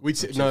 So we go. We'd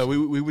sit, no,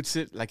 we would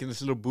sit like in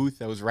this little booth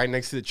that was right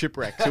next to the chip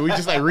rack. So we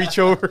just like reach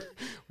over.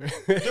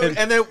 Dude,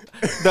 and then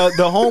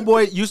the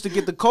homeboy used to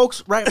get the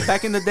Cokes, right?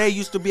 Back in the day,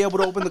 used to be able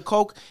to open the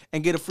Coke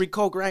and get a free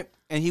Coke, right?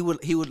 And he would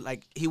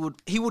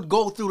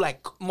go through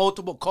like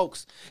multiple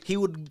Cokes. He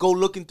would go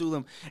looking through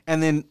them,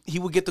 and then he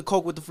would get the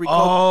Coke with the free Coke.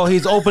 Oh,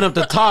 he's opened up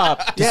the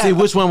top to Yeah. see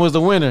which one was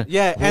the winner.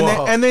 Yeah,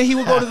 and then he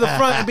would go to the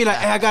front and be like,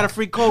 "Hey, I got a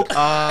free Coke,"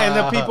 and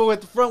the people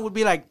at the front would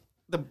be like,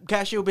 the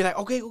cashier would be like,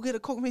 "Okay, go get a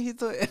Coke, man."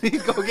 And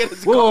he'd go get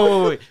his Coke.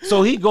 Whoa.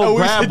 So he go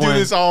we used grab to do one,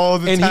 this all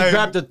the and time. he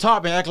grabbed the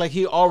top and act like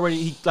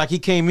he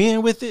came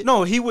in with it.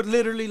 No, he would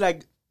literally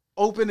like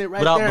open it right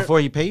without there. before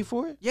he paid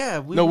for it.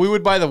 Yeah, No, we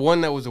would buy the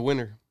one that was a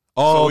winner.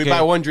 Oh, so okay. we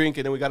buy one drink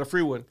and then we got a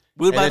free one.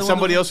 We would And buy then the one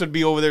somebody that- else would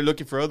be over there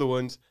looking for other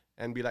ones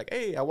and be like,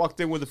 "Hey, I walked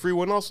in with a free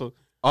one also."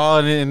 Oh,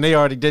 and then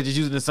they're just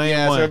using the same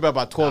Yeah, so one.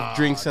 about 12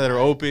 drinks that are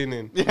open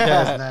and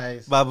That's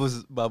nice. Bob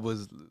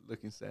was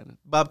looking sad.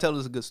 Bob, tell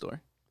us a good story.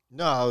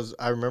 No,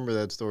 I remember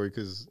that story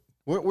because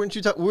weren't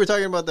you? We were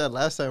talking about that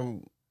last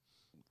time.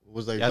 It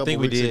was like a Yeah, I couple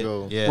think we weeks did.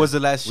 ago. Yeah. Was the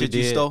last We shit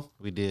you did. stole?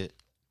 We did.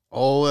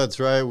 Oh, that's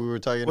right. We were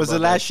talking. Was about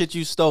the last shit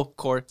you stole,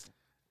 Corey?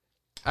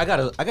 I got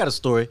a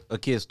story, a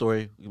kid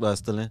story about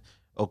stealing.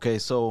 Okay,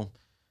 so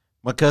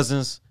my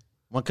cousin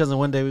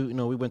one day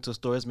we went to a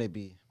store. It's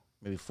maybe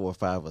 4 or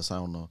 5 of us, I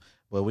don't know.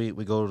 But we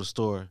go to the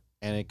store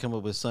and they come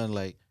up with something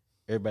like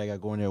everybody got to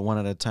go in there one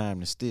at a time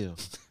to steal,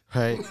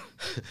 right?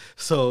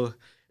 So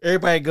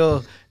everybody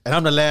go and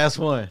I'm the last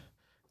one,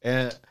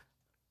 and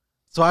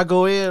so I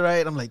go in,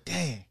 right? I'm like,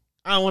 dang,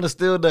 I don't want to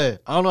steal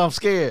that. I don't know, I'm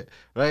scared,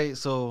 right?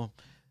 So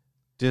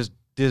this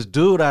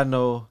dude I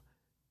know,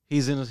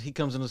 he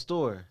comes in the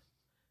store.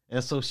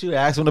 And so she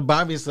asked him to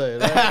buy me something,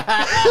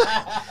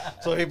 right?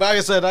 So he buy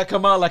me something, I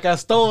come out like I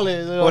stole it.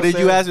 You know What I'm did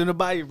you saying? ask him to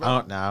buy you, bro?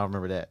 I don't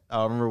remember that. I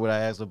don't remember what I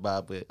asked him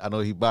about, but I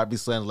know he bought me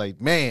something like,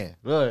 man,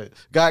 look,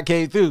 God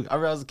came through. I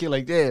remember I was a kid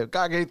like, damn,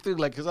 God came through,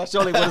 like, because I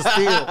surely want to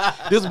steal.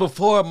 This was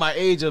before my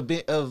age of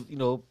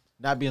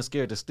not being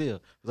scared to steal.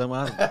 'Cause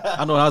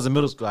I know when I was in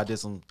middle school, I did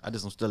some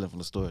stealing from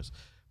the stores.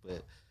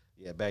 But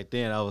yeah, back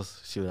then I was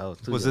too Was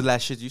young. the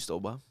last shit you stole,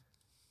 Bob?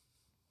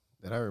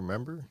 That I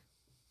remember.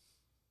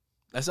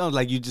 That sounds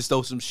like you just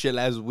stole some shit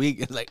last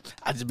week. And like,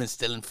 I just been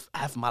stealing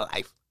half my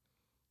life.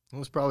 It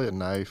was probably a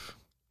knife.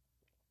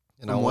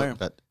 And From I where? went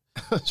that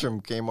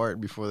from Kmart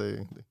before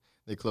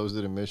they closed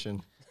it in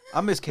Mission.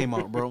 I miss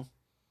Kmart, bro.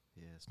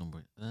 Yeah, it's no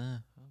more. I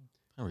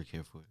don't really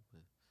care for it.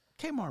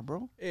 But. Kmart,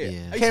 bro. yeah. Yeah.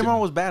 I used to- Kmart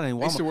was bad in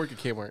I used to Walmart. work at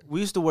Kmart. We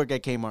used to work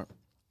at Kmart.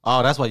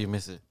 Oh, that's why you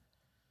miss it.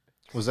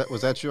 Was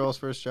that your all's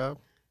first job?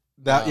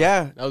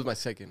 Yeah. That was my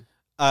second.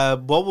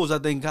 Bubbles, I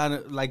think, kind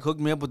of like hooked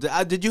me up with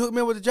the. Did you hook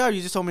me up with the job?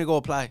 You just told me to go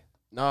apply.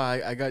 No,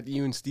 I got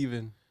you and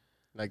Steven.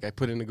 Like, I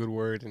put in a good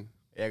word, and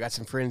I got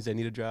some friends that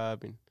need a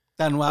job. And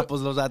Tan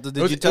guapos los datos. it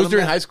Did was, you it tell was them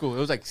during that? high school. It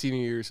was like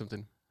senior year or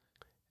something.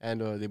 And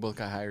they both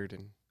got hired.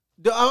 And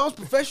Dude, I was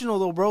professional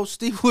though, bro.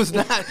 Steve was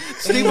not.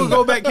 Steve would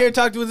go back here and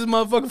talk to this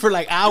motherfucker for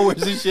like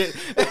hours and shit.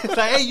 It's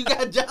like, hey, you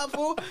got a job,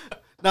 fool?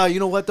 No, you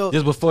know what though?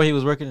 Just before he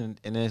was working,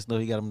 and then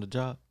he got him the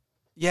job.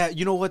 Yeah,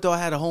 you know what though? I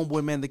had a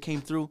homeboy, man, that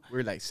came through. we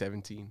were like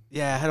 17.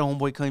 Yeah, I had a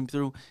homeboy came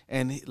through,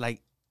 and he,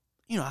 like,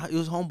 you know, it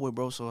was homeboy,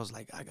 bro. So I was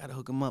like, I gotta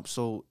hook him up.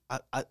 So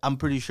I'm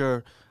pretty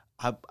sure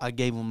I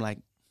gave him like,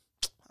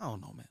 I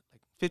don't know, man,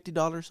 like $50,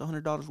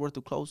 $100 worth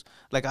of clothes.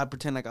 Like I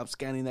pretend like I'm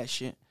scanning that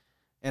shit,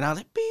 and I was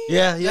like, beep.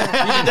 Yeah. You did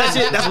that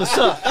shit. That's what's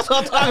up. That's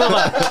what I'm talking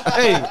about.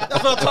 Hey,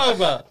 that's what I'm talking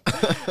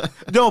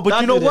about. No, but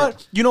Don't you know do that.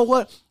 what? You know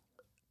what?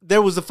 There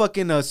was a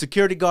fucking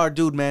security guard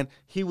dude, man.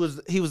 He was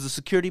a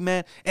security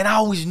man, and I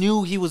always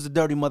knew he was a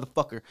dirty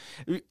motherfucker.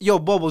 Yo,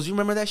 Bubbles, you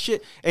remember that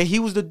shit? And he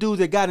was the dude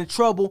that got in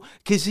trouble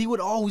because he would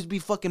always be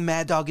fucking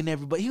mad dogging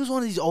everybody. He was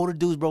one of these older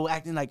dudes, bro,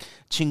 acting like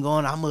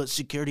chingon. I'm a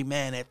security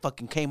man at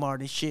fucking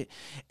Kmart and shit.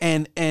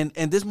 And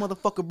this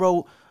motherfucker,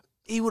 bro,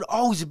 he would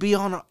always be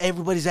on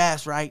everybody's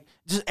ass, right?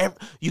 Just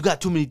you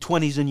got too many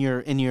 20s in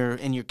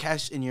your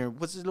cash in your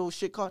what's this little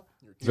shit called?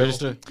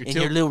 Register. In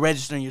your little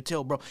register in your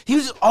till, bro. He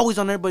was always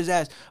on everybody's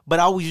ass, but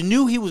I always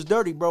knew he was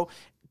dirty, bro.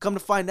 Come to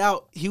find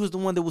out, he was the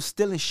one that was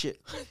stealing shit.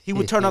 He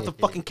would turn off the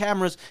fucking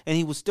cameras and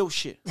he would steal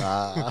shit.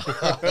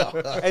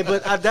 Hey,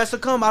 but that's the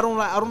come. I don't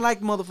like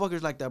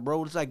motherfuckers like that,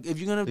 bro. It's like if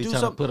you're gonna He's do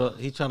trying something, to put on.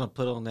 He's trying to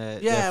put on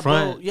that. yeah, that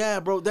front. bro. Yeah,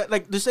 bro. That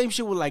like the same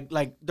shit with like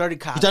dirty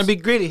cops. He's trying to be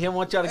gritty. He don't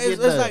want y'all to get It's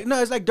done. like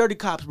no, it's like dirty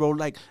cops, bro.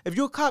 Like if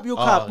you're a cop, you're a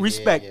cop. yeah,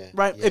 Respect, yeah,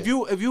 right? yeah. If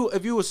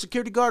you a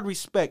security guard,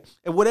 respect.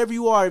 And whatever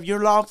you are, if you're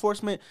law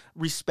enforcement,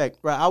 respect,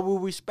 right? I will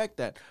respect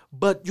that.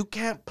 But you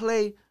can't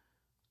play.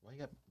 Why you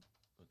got-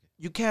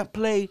 You can't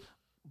play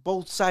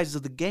both sides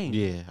of the game.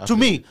 Yeah, I To feel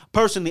me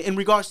personally, in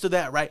regards to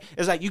that, right?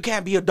 It's like you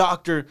can't be a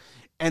doctor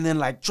and then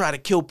like try to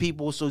kill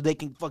people so they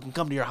can fucking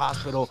come to your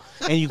hospital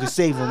and you can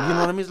save them. You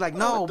know what I mean? It's like,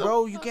 no,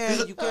 bro, you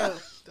can't.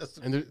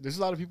 And there's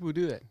a lot of people who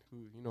do that. Who,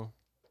 you know,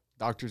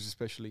 doctors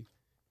especially.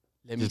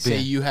 Let me Just say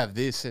being- you have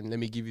this, and let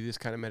me give you this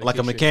kind of medication. Like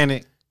a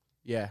mechanic.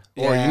 Yeah.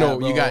 Or Yeah, you know,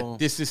 you bro. got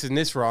this, and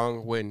this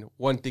wrong when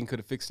one thing could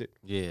have fixed it.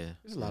 Yeah.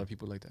 There's a lot of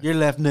people like that. Your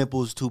left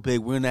nipple is too big.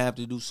 We're gonna have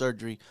to do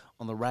surgery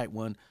on the right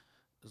one.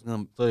 It's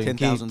gonna So you can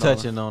keep $10,000.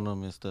 touching on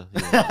them and stuff.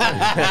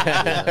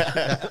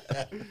 Yeah.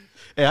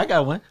 Hey, I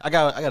got one. I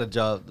got a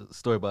job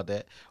story about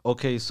that.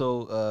 Okay,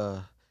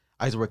 so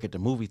I used to work at the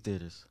movie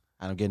theaters.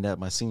 I'm getting that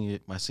my senior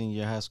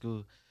year of high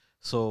school.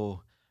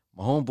 So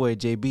my homeboy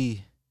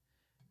JB,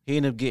 he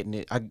ended up getting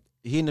it.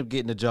 He ended up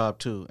getting the job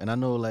too. And I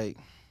know like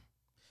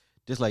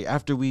just like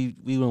after we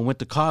went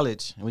to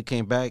college and we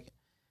came back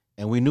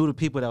and we knew the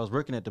people that was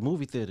working at the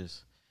movie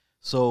theaters.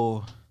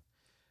 So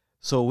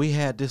we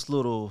had this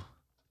little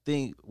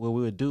thing what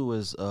we would do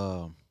is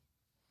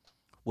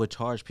we'd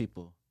charge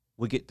people.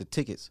 We get the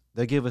tickets.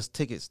 They give us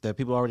tickets that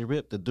people already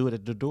ripped to do it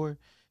at the door.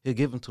 He'll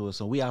give them to us.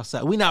 So we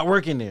outside. We not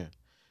working there.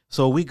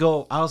 So we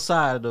go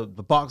outside of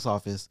the box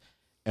office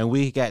and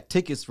we got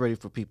tickets ready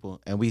for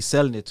people and we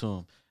selling it to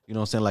them. You know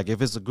what I'm saying? Like if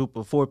it's a group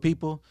of 4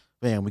 people,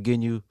 man, we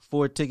getting you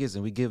 4 tickets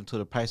and we give them to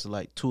the price of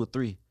like 2 or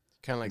 3.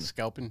 Kind of like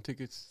scalping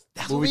tickets.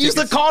 That's Movie what we used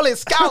to tickets. call it,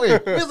 scouting.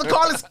 We used to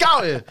call it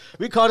scouting.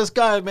 We called it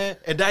scouting, man.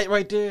 And that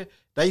right there,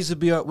 that used to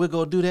be our, we're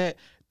going to do that.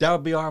 That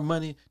would be our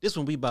money. This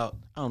one be about,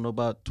 I don't know,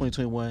 about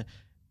 2021.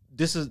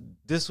 This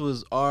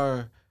was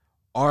our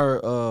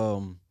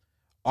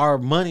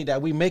money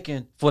that we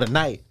making for the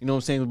night. You know what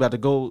I'm saying? We about to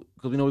go,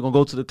 because we know we're going to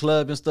go to the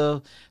club and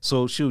stuff.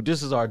 So, shoot,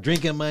 this is our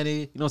drinking money.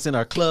 You know what I'm saying?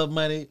 Our club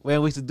money.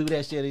 Man, we used to do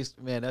that shit.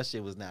 Man, that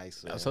shit was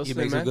nice. Man. That's He hustling,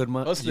 makes man. a good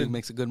money. He Hustling.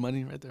 makes a good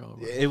money right there.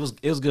 It was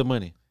good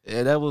money.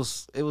 Yeah, it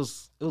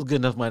was good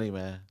enough money,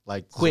 man.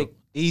 Like quick,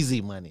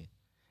 easy money.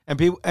 And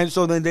people, and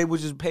so then they would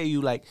just pay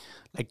you like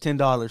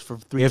 $10 for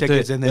 3 If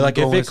tickets, the- and then like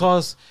go if it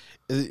costs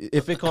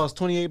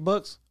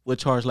 $28, we'll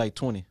charge like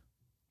 20.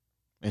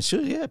 And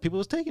sure, yeah, people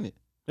was taking it.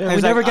 Yeah, And we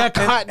it's never like,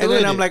 got caught and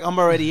doing then I'm it. like, I'm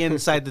already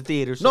inside the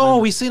theater. So No,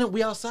 then- we seen it.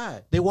 We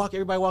outside.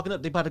 Everybody walking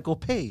up. They about to go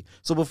pay.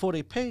 So before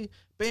they pay,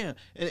 bam.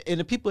 And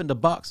the people in the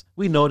box,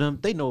 we know them.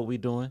 They know what we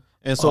doing.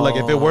 And so like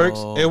if it works,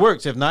 it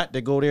works. If not,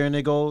 they go there and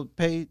they go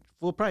pay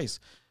full price.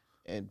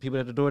 And people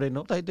at the door, they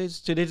know. Like they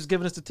just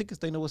giving us the tickets.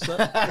 They know what's up.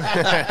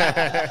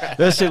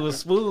 That shit was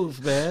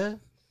smooth, man.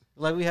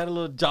 Like we had a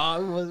little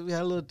job. We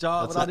had a little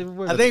job without even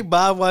working. I think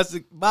Bob wants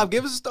to. Bob,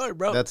 give us a start,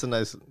 bro. That's a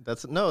nice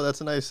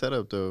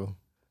setup though.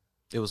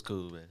 it was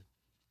cool, man.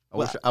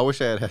 I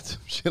wish I had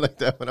some shit like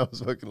that when I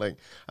was working. Like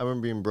I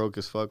remember being broke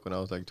as fuck when I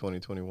was like 20,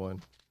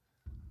 21.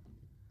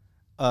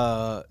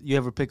 You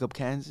ever pick up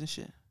cans and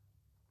shit?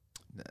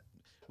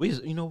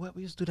 You know what?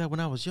 We used to do that when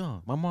I was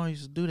young. My mom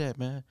used to do that,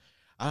 man.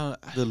 The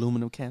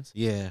aluminum cans.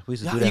 Yeah, we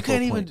used to Yeah, do that you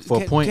can't even.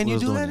 for a point. Can we you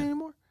was do doing that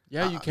anymore?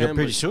 Yeah, you You're can.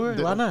 pretty but sure?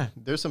 Why not?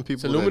 There's some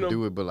people that aluminum.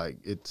 do it, but like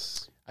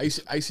it's I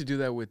used to do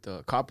that with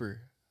copper.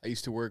 I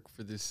used to work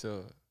for this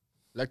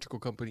electrical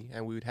company,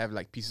 and we would have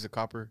like pieces of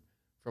copper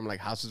from like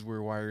houses we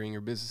were wiring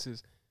or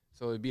businesses.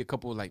 So it'd be a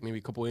couple, like maybe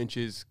a couple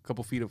inches,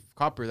 couple feet of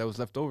copper that was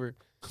left over.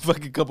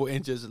 Fucking couple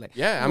inches, like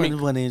Yeah, I mean,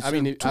 1 inch. I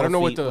 12 don't know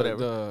what feet,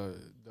 whatever.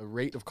 the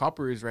rate of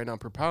copper is right now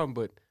per pound,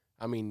 but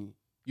I mean,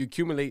 you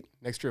accumulate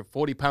an extra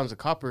 40 pounds of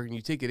copper and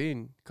you take it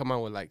in, come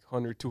out with like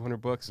 $100,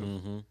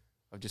 $200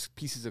 of just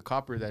pieces of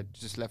copper that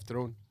just left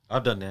thrown.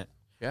 I've done that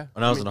Yeah,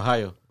 when I was in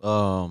Ohio.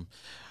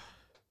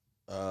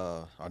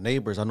 Our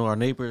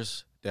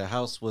neighbors, their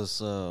house was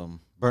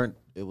burnt.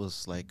 It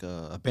was like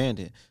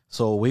abandoned.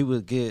 So we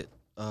would get,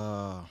 we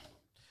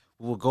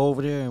would go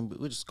over there and we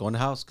would just go in the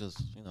house because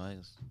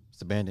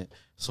it's abandoned.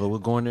 So we're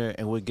going there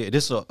and we get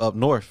this up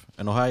north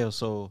in Ohio.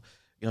 So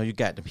you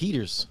got the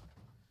heaters.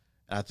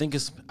 And I think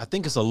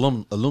it's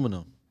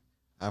aluminum.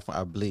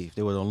 I believe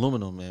they were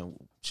aluminum, and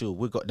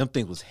shoot, them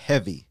things was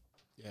heavy.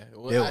 Yeah, They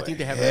well, I were think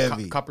they have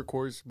heavy. like copper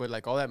cores, but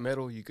like all that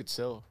metal you could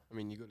sell. I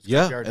mean, you go to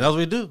Yeah, scrapyard and that's what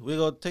we do. We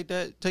go take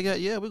that.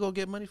 Yeah, we gonna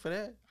get money for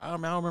that. I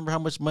don't remember how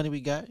much money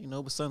we got.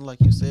 But something like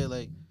you said,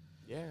 like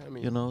yeah, I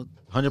mean,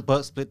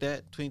 $100, split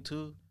that between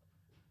 2.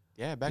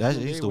 yeah, back that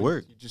in the used day to when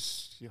work.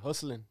 you're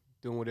hustling,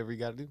 doing whatever you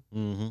got to do.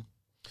 Mm-hmm.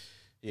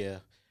 Yeah.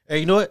 Hey,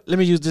 you know what? Let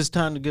me use this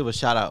time to give a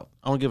shout out.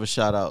 I want to give a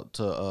shout out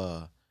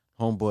to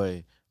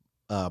homeboy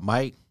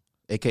Mike,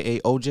 aka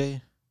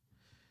OJ.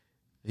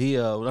 He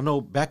I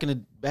know back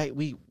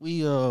we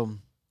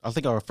I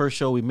think our first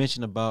show we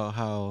mentioned about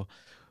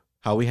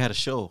how we had a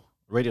show,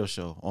 radio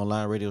show,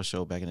 online radio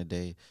show back in the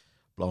day,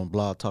 on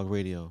Blog Talk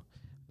Radio,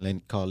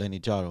 called Lenny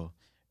Jaro.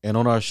 And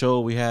on our show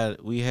we had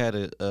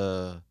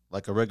a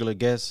like a regular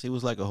guest. He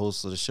was like a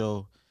host of the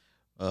show,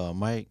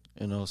 Mike,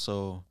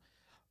 so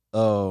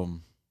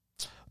on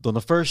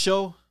the first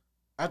show,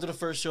 after the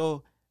first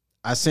show,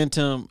 I sent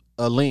him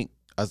a link.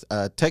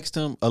 I text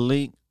him a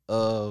link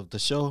of the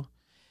show,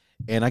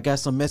 and I got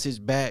some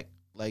message back.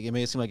 Like it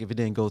made it seem like if it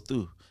didn't go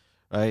through,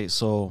 right?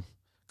 So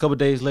a couple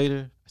days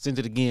later, I sent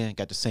it again.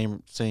 Got the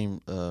same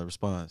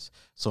response.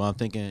 So I'm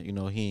thinking,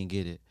 he ain't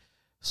get it.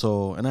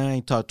 So and I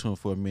ain't talked to him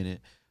for a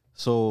minute.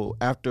 So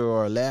after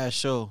our last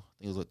show, I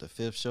it was like the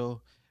 5th show,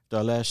 after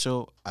our last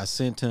show. I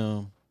sent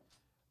him.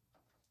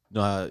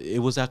 No, it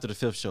was after the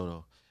 5th show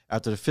though.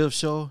 After the 5th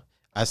show,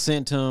 I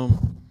sent him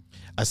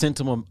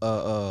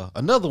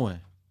another one,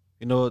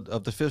 you know,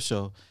 of the 5th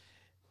show,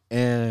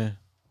 and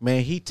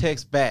man, he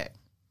texts back.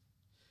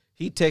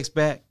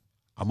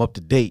 I'm up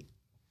to date.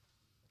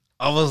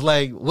 I was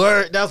like,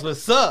 word, that's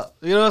what's up.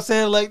 You know what I'm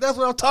saying? Like, that's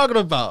what I'm talking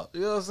about.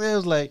 You know what I'm saying?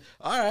 It's like,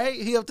 all right,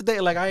 he up to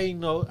date. Like, I ain't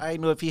know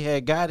if he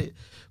had got it.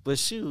 But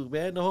shoot,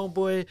 man, the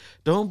homeboy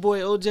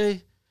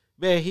OJ,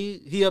 man,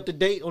 he up to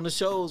date on the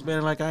shows,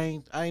 man. Like,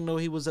 I ain't know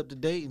he was up to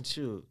date, and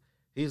shoot,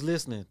 he's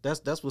listening.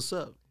 That's what's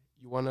up.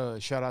 You want to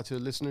shout out to the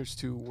listeners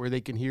to where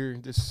they can hear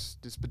this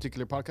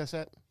particular podcast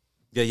at?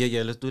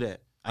 Yeah. Let's do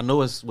that. I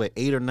know it's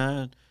 8 or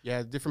 9.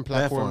 Yeah, different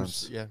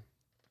platforms. Yeah.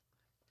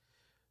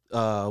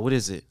 What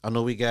is it? I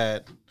know we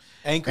got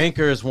Anchor.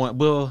 Anchor is one.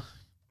 Well,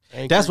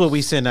 that's what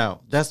we send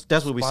out. That's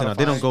what we send out.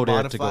 They don't go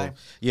there to go. Spotify.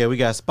 Yeah, we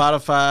got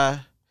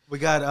Spotify. We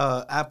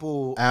got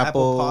Apple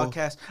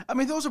Podcast. I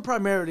mean, those are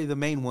primarily the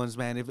main ones,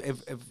 man. If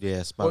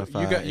Yeah, Well,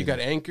 Spotify. you got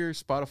Anchor,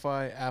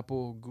 Spotify,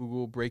 Apple,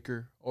 Google,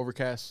 Breaker,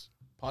 Overcast,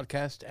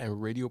 Podcast,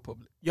 and Radio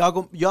Public.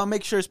 y'all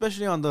make sure,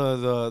 especially on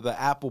the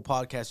Apple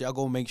Podcast, y'all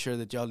go make sure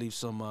that y'all leave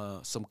some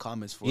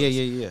comments for us.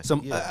 Yeah.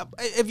 Some Yeah.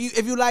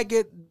 if you like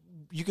it,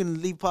 you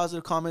can leave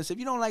positive comments. If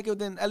you don't like it,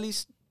 then at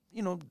least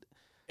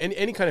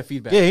Any kind of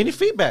feedback. Yeah, any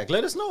feedback?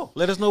 Let us know.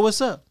 Let us know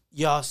what's up.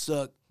 y'all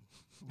suck.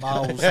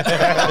 Balls.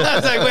 I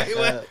was like,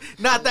 wait,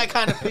 not that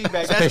kind of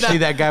feedback. That's Especially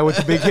that guy with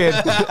the big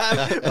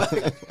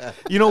head.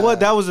 You know what?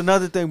 That was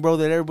another thing, bro,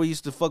 that everybody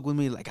used to fuck with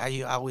me. Like,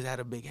 I always had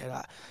a big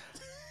head.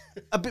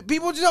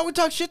 People just always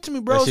talk shit to me,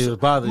 bro. That shit was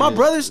bothering My you.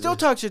 brothers still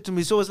talk shit to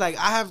me. So it's like,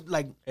 I have,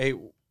 like... Hey,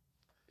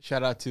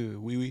 shout out to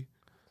Wee Wee.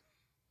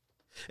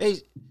 Hey,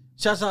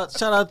 shout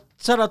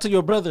out to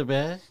your brother,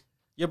 man.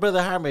 Your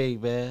brother Jaime,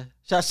 man.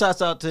 Shouts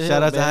out to him.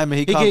 Shout out to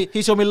man. Jaime.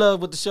 He showed me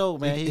love with the show,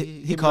 man.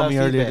 He called me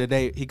earlier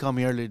today. He called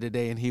me earlier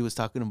today, and he was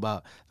talking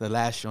about the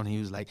last show, and he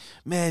was like,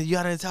 "Man,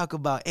 y'all didn't talk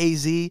about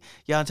AZ. Y'all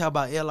didn't talk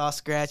about LL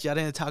Scratch. Y'all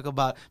didn't talk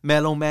about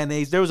Mellow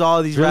Mayonnaise. There was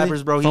all these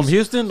rappers, bro. From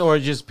Houston or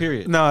just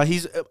period? No,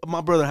 he's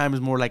my brother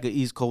Jaime's more like an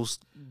East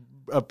Coast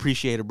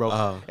appreciator, bro.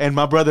 Oh. And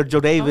my brother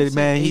Joe David, see,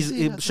 man,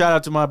 AZ, shout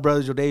out to my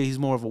brother Joe David. He's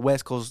more of a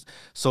West Coast,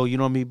 so you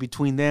know what I mean.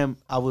 Between them,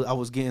 I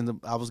was getting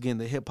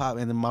the hip hop,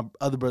 and then my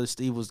other brother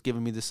Steve was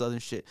giving me the Southern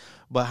shit.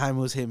 But Jaime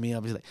was hitting me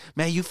up. He's like,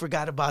 "Man, you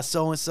forgot about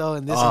so and so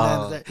and this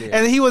and that." yeah.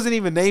 And he wasn't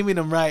even naming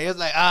them right. It was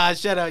like,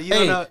 shut up. You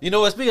don't know. You know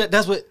what? Speaking of,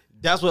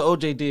 that's what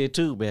OJ did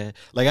too, man.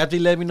 Like after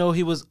he let me know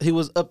he was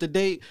up to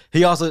date,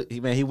 he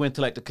went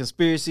to like the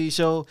conspiracy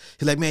show.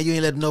 He's like, "Man, you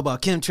ain't let him know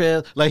about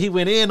chemtrails." Like he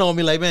went in on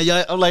me, like, "Man,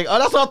 y'all," I'm like, "Oh,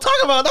 that's what I'm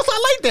talking about. That's why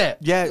I like that."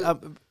 Yeah,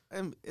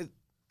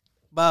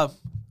 Bob,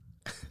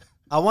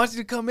 I want you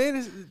to come in.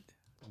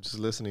 I'm just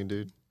listening,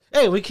 dude.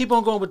 Hey, we keep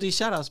on going with these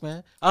shout outs,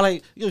 man. I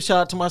like, shout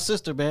out to my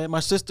sister, man. My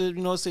sister,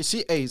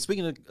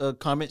 speaking of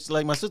comments,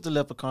 like my sister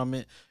left a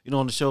comment,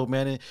 on the show,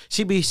 man. And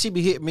she be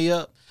hitting me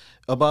up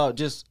about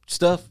just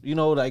stuff,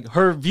 like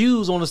her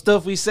views on the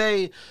stuff we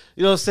say,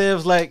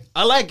 It's like,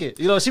 I like it.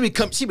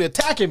 She be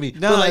attacking me.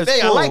 No, like, it's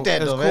dang, cool. I like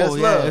that it's though, cool. man. It's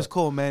Yeah, love. it's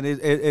cool, man.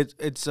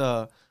 It's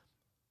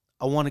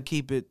I want to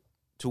keep it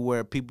to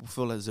where people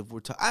feel as if we're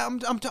I'm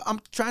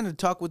trying to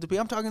talk with the people.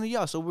 I'm talking to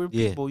y'all, so we're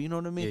Yeah. people, you know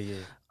what I mean?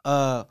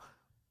 Yeah.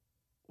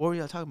 What were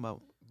y'all talking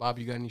about? Bob,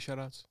 you got any shout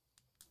outs?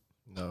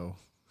 No.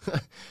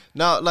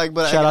 No, like,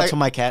 but Shout out to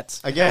my cats.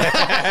 I get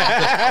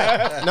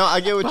no, I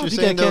get what you're you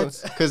saying got though,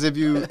 cats. because if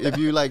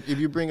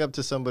you bring up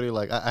to somebody,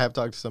 like I have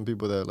talked to some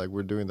people that like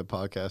we're doing the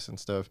podcast and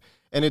stuff,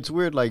 and it's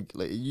weird, like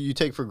you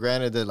take for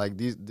granted that like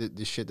this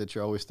shit that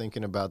you're always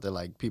thinking about, that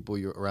like people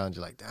you're around,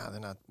 you're like,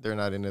 they're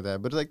not into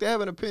that, but like they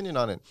have an opinion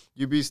on it.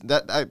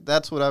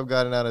 That's what I've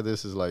gotten out of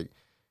this, is like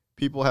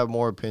people have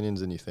more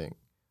opinions than you think.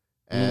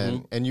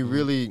 And you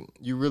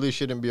really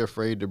shouldn't be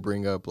afraid to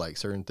bring up like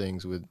certain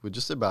things with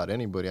just about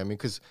anybody. I mean,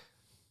 because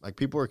like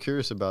people are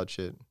curious about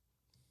shit.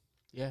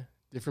 Yeah,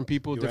 different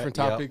people, You're different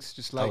right. Yeah. topics.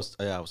 Just like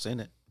I was saying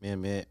that.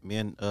 Me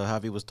and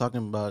Javi was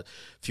talking about a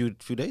few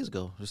days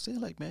ago. We're saying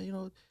like,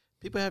 man,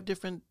 people have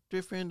different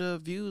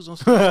views on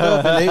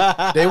stuff,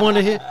 and they want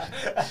to hear.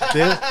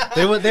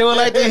 They would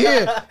like to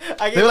hear.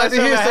 They would like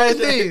to hear certain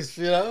things,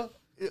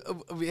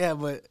 Yeah,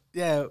 but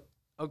yeah,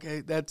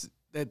 okay. That's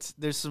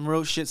there's some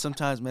real shit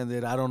sometimes, man,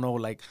 that I don't know.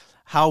 Like,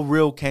 how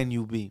real can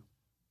you be?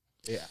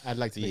 yeah, I'd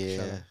like to make a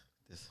shout out.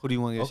 Who do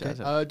you want to get Okay.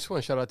 shout out? I just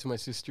want to shout out to my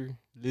sister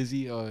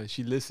Lizzie.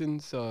 She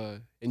listens,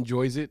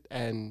 enjoys it,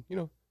 and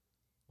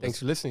thanks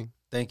for listening.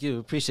 Thank you,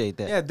 appreciate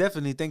that. Yeah,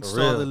 definitely. Thanks For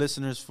to all real. the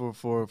listeners for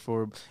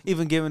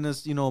even giving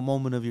us, a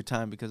moment of your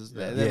time, because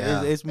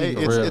Yeah. it's me.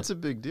 Hey, real. it's a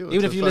big deal. Even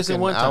It's if a you listen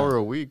fucking one time. hour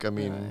a week, I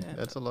mean, Yeah.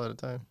 that's a lot of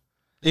time.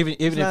 Even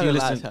if not you a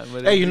lot of listen, time,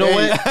 but hey, you know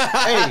Hey. what?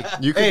 Hey,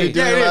 You could hey, be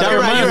doing a lot. that of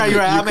reminds other- me. you're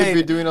right. You I could be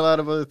mean- doing a lot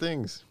of other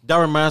things. That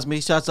reminds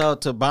me. Shouts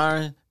out to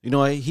Byron.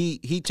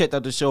 He checked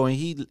out the show and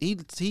he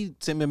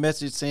sent me a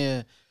message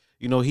saying,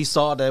 you know, he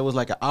saw that it was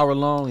like an hour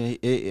long, and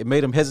it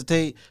made him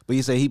hesitate. But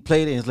he said he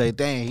played it, and it's like,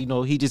 dang, you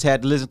know, he just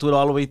had to listen to it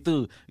all the way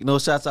through. You know,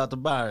 shouts out to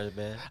Byron,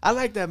 man. I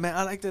like that, man.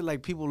 I like that,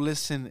 like, people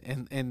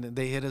listen and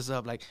they hit us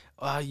up like,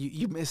 oh,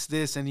 you missed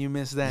this and you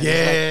missed that. Yeah.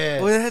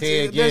 It's like, well, Heck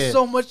there's yeah.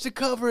 so much to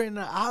cover in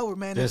an hour,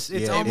 man. It's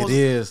almost. it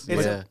is.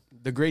 it's- Yeah.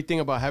 The great thing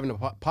about having a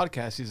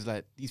podcast is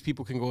that these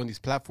people can go on these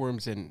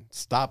platforms and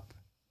stop,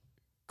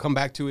 come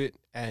back to it,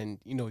 and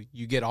you know,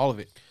 you get all of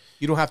it.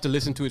 You don't have to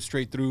listen to it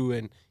straight through,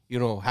 and you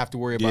know, have to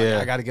worry about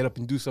I got to get up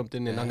and do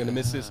something, and I'm gonna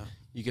miss this.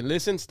 You can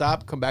listen,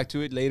 stop, come back to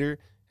it later,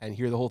 and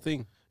hear the whole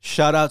thing.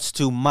 Shout outs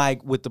to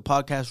Mike with the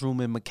podcast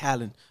room in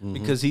McAllen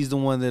because he's the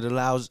one that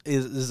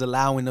is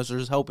allowing us or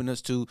is helping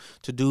us to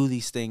do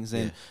these things,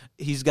 and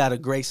he's got a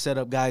great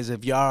setup, guys.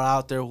 If y'all are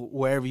out there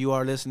wherever you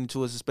are listening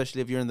to us,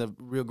 especially if you're in the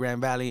Rio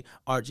Grande Valley,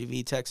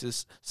 RGV,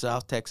 Texas,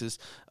 South Texas,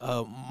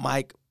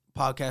 Mike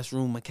podcast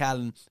room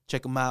McAllen,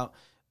 check him out.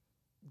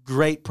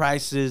 Great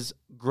prices,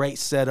 great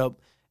setup,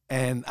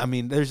 and I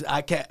mean,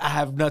 I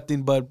have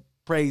nothing but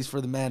praise for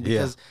the man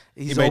because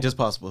He made this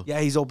possible. Yeah,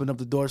 he's opened up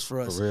the doors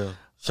for us. For real.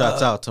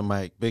 Shouts out to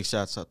Mike. Big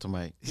shouts out to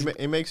Mike.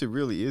 It makes it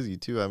really easy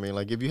too. I mean,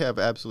 like if you have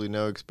absolutely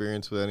no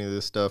experience with any of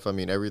this stuff, I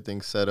mean,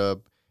 everything's set up.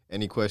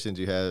 Any questions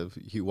you have,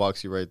 he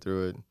walks you right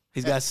through it.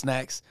 He's got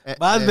snacks.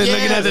 I've been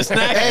looking at the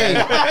snacks. Hey,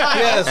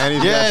 yes, And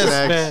he's got yes,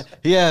 snacks. man,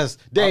 yes.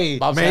 Dave,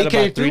 Bob's man, had he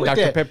came about 3 through with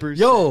Dr. that. Peppers.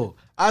 Yo,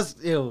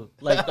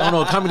 like I don't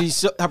know how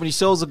many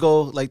shows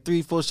ago, like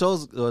 3-4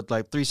 shows, or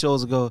like 3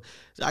 shows ago,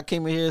 I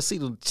came in here and see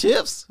the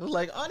chips. I was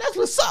like, oh, that's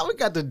what's up. We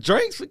got the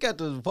drinks, we got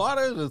the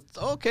water.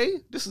 Okay,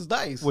 this is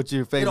nice. What's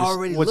your favorite?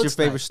 already What's your looks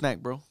favorite nice. snack,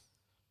 bro?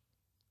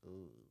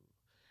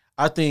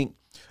 I think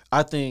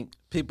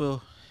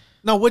people.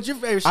 No, what's your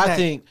favorite snack?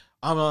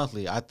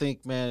 I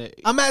think, man.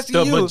 I'm asking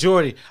the you.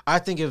 majority. I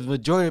think if the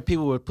majority of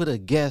people would put a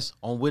guess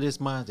on what it's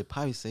mine, they'd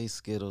probably say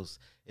Skittles.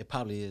 It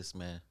probably is,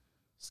 man.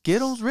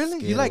 Skittles,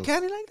 really? You like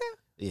Skittles. candy like that?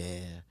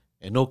 Yeah,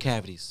 and no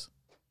cavities.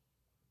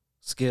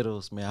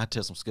 Skittles, man. I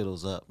tear some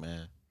Skittles up,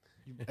 man.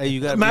 Hey, you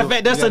got. Matter of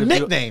fact, that's a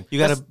nickname. You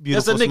got a That's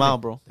beautiful nickname. smile,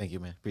 bro. Thank you,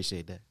 man.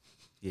 Appreciate that.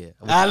 Yeah.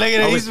 Look at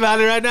that. He's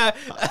smiling right now.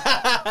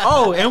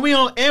 Oh, and we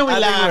I think we're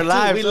live.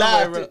 live Too. We somewhere,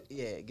 live. bro. Too.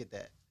 Yeah, get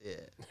that. Yeah.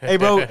 Hey,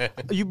 bro,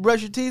 you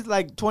brush your teeth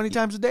like 20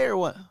 times a day or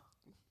what?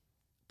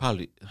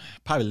 Probably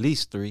at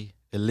least 3.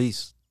 At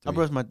least 3. I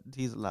brush my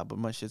teeth a lot, but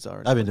my shit's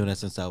already. I've been doing that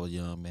since I was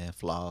young, man.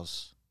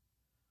 Floss.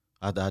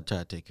 I try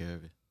to take care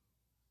of it.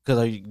 Cause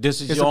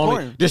this is It's your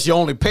important. your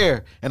only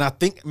pair, and I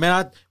think,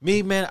 man,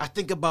 I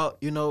think about,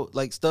 you know,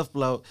 like stuff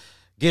about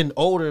getting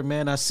older,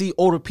 man. I see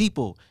older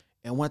people,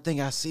 and one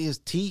thing I see is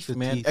teeth,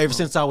 man. teeth, Ever bro.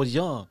 since I was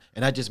young,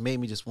 and that just made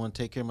me just want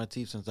to take care of my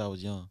teeth since I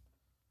was young.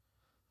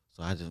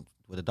 So I just,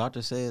 what the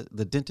doctor said,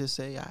 the dentist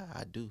say,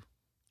 I do.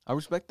 I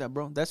respect that,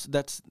 bro.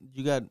 That's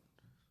you got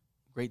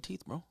great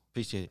teeth, bro.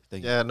 Appreciate it.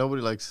 Thank you. Yeah,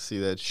 nobody likes to see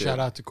that shit. Shout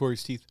out to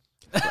Corey's teeth.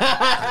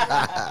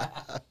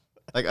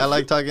 Like I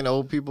like talking to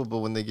old people, but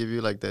when they give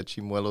you like that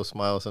chimuelo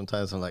smile,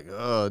 sometimes I'm like,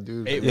 oh,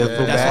 dude. Hey, Yeah, that's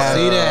feel why- bad.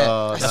 See that?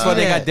 Oh, That's See why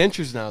they that? got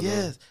dentures now. Though.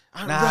 Yes.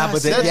 Nah,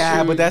 but that's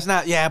true. but that's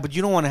not. Yeah, but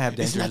you don't want to have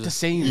It's dentures. not the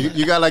same.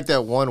 You got like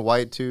that one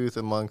white tooth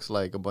amongst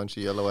like a bunch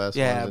of yellow ass.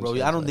 Yeah, ones and bro.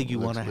 shit. I don't Like, think you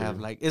it want to looks have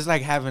weird. like it's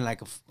like having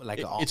like It's like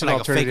an a fake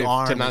alternative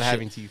arm to not and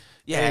having shit. teeth.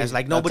 Yeah, it's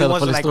like I'll nobody tell a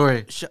wants to funny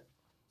like. story.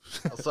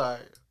 I'm sorry.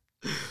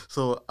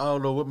 So I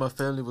don't know what my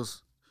family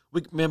was.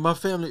 My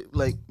family,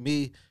 like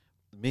me,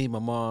 my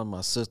mom,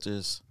 my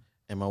sisters,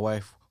 and my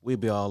wife. We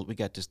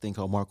got this thing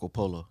called Marco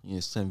Polo. You know,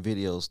 send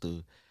videos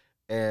through,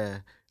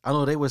 and I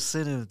know they were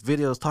sending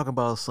videos talking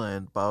about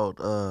something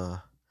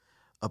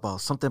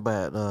about something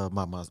about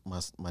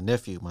my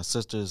nephew, my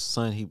sister's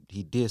son.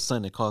 He did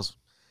something that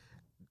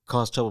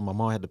caused trouble. My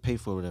mom had to pay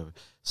for it, whatever.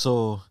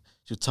 So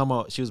she was talking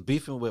about, she was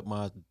beefing with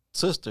my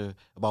sister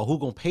about who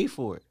gonna pay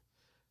for it,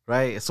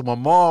 right? So my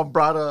mom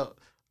brought up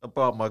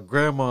about my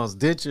grandma's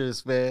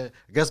dentures, man.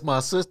 I guess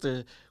my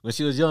sister, when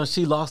she was young,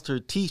 she lost her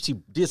teeth. She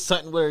did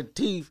something with her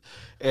teeth,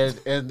 and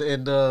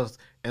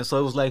so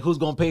it was like, who's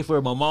gonna pay for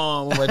it? My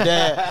mom or my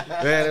dad?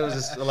 Man, it was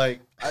just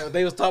like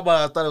they was talking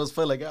about it. I thought it was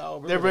funny. Like,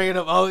 oh, They're bringing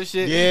up old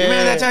shit. Yeah, You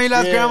remember that time you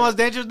lost yeah. grandma's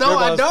dentures? No,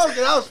 I Grandma's- don't,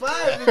 because I was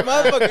 5. This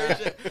motherfucker and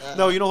shit.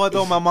 No, you know what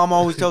though? My mom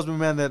always tells me,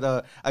 man,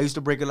 that I used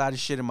to break a lot of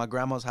shit in my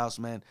grandma's house,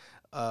 man.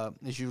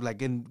 And she was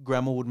like, and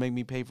grandma would make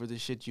me pay for the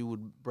shit you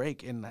would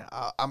break, and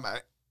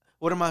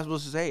what am I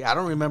supposed to say? I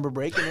don't remember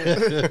breaking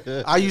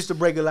it. I used to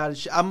break a lot of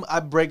shit. I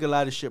break a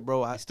lot of shit,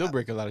 bro. I Still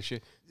break a lot of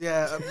shit.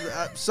 Yeah,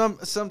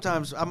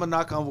 sometimes I'm a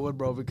knock on wood,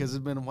 bro, because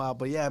it's been a while.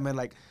 But yeah, man,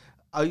 like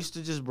I used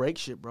to just break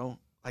shit, bro.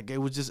 Like it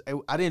was just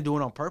I didn't do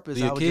it on purpose.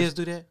 Do your I would kids just,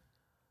 do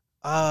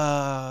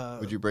that?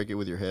 Would you break it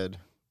with your head?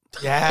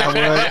 Yeah,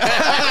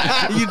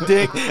 I would. You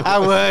dick. I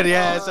would.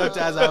 Yeah,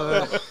 sometimes I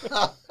would.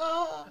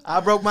 I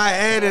broke my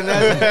head and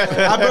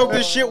I broke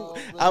the shit.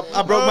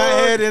 I broke my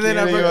head and then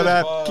I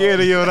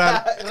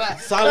broke.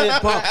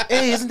 Solid Bob.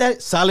 Hey, isn't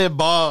that Solid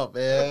Bob,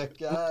 man?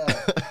 God.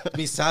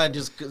 Be silent,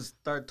 just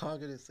start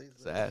talking and say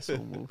something. Asshole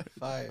move.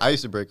 Fire. I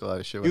used to break a lot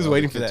of shit. He was when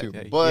I waiting a for kid,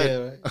 that. Yeah, but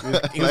yeah,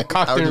 right. He was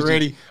cocked I would and just-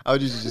 ready. I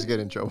would usually just get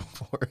in trouble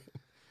for it.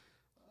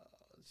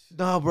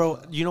 No, bro.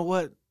 You know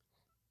what?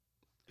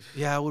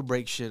 Yeah, I would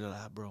break shit a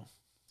lot, bro.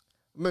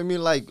 I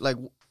mean, like,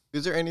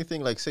 is there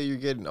anything like, say you're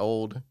getting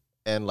old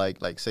and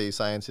like say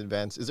science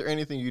advance? Is there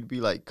anything you'd be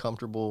like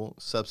comfortable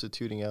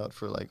substituting out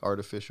for like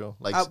artificial?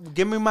 Like,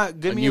 Give me a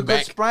new good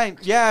back. spine.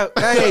 Yeah,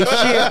 hey, shit.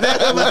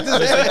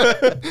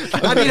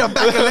 I need a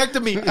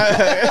backectomy.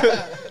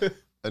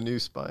 a new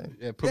spine.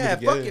 Yeah, put Yeah,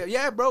 me fuck together.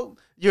 yeah, bro.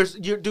 Your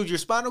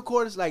spinal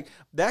cord is like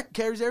that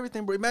carries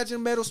everything, bro.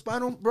 Imagine metal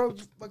spinal, bro.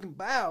 You fucking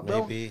bow,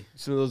 bro. Maybe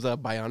Some of those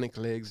bionic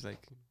legs,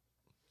 like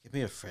give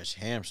me a fresh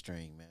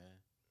hamstring, man.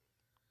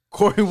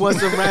 Corey wants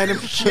some random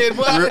shit.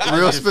 What?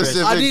 Real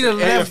specific. I need a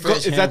left.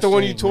 fresh is that the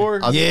one you hamstring, tore?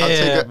 I'll Yeah,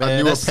 take a man,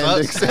 new that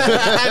sucks.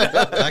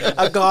 appendix.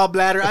 A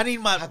gallbladder. I need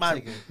my.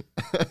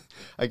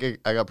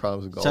 I got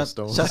problems with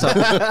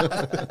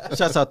gallstones.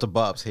 Shouts out to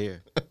Bob's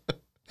hair.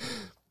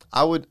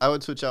 I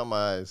would switch out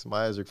my eyes.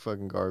 My eyes are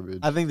fucking garbage.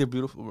 I think they're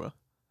beautiful, bro.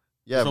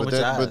 Yeah, wrong but with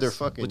your they're eyes?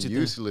 fucking What you think?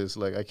 useless.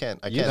 Like I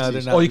can't No, see. they're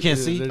shit. not. Oh, you can't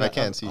see? They're I not-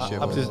 can't see shit.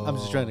 I'm bro.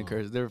 just trying to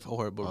curse. They're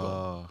horrible, bro.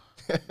 Oh,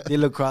 They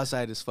look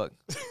cross-eyed as fuck.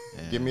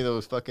 Give me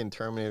those fucking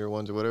Terminator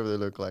ones or whatever they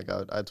look like.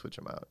 I'd switch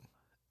them out.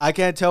 I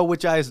can't tell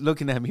which eye is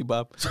looking at me,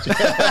 Bob.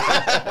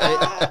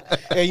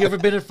 Hey, you ever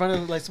been in front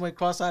of like somebody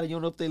cross-eyed and you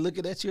don't know if they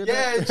looking at you or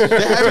Yeah, not? it's just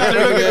trying to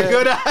look at the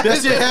good eye.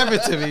 That shit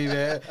happened to me,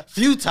 man.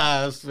 Few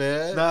times,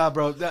 man. Nah,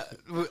 bro.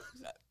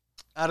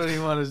 I don't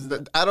even want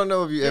to. I don't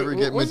know if you ever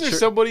get was there mature.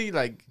 somebody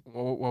like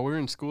while we were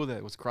in school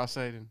that was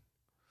cross-eyed and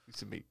used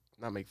to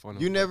not make fun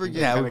of? You him, never but get-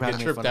 Yeah, kinda we probably get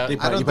made tripped fun of out. him.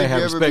 I don't You think better you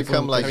have ever respect for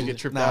become them. like Kinda get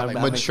tripped Nah, out. Like,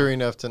 but- mature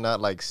enough to not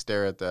like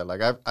stare at that.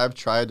 Like I've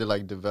tried to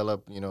like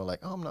develop, like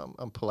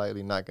I'm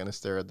politely not gonna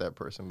stare at that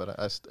person, but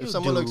if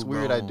someone looks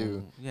weird, I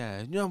do.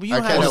 Yeah, but you I don't can't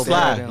have to help stare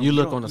it. at them. You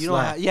look don't- on the you don't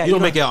slide. have- Yeah, you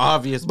don't make it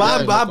obvious.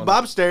 Bob but you look on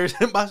Bob stares.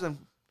 Bob's like,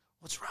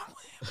 "What's wrong with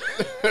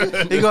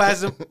him?" He go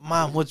ask him,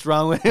 "Mom, what's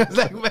wrong with him?" It's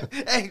like, "Man,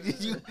 hey,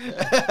 did you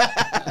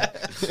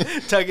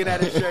tugging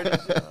at his shirt?"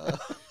 And shit.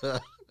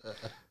 the-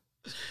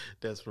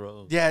 That's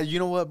wrong. Yeah, you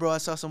know what, bro? I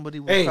saw somebody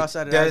with Hey,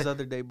 cross-eyed that- eyes the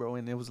other day, bro,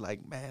 and it was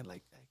like, man,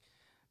 like,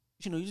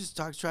 you just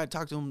try to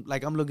talk to him.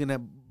 Like I'm looking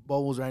at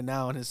Bowles right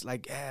now, and it's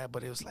like, yeah,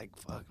 but it was like,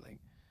 fuck, like,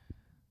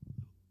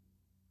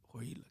 who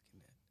are you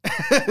looking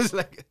at? It's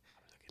like,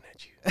 looking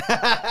at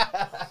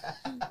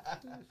you.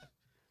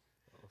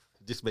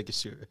 Just making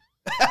sure.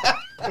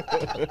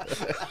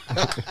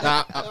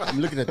 Nah, I'm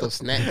looking at those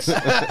snacks.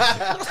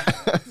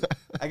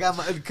 I got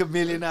my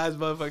chameleon eyes,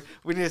 motherfucker.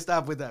 We need to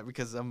stop with that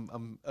because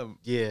I'm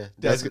Yeah.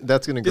 That's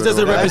gonna go. This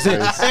doesn't to a bad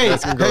represent. place. Hey,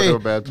 That's gonna go to a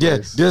bad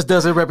place. this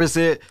doesn't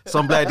represent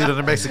some black dude in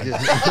the Mexican.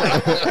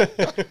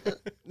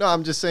 No,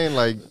 I'm just saying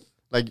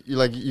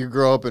you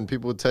grow up and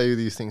people tell you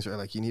these things, right?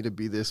 Like you need to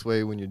be this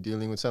way when you're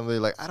dealing with somebody.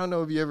 Like I don't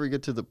know if you ever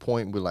get to the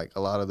point with like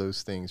a lot of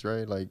those things,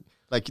 right? Like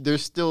they're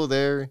still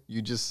there.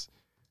 You just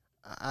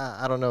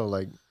I don't know.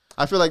 Like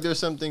I feel like there's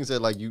some things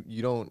that like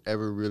you don't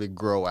ever really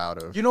grow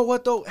out of. You know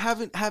what though?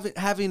 Having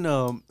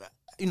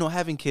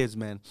kids,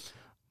 man.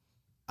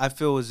 I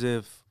feel as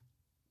if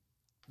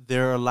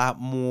they're a lot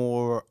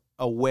more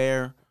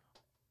aware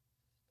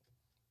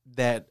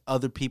that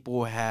other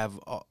people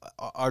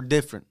are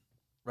different,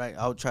 right?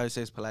 I'll try to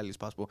say as politely as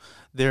possible.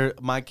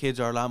 My kids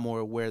are a lot more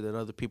aware that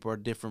other people are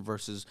different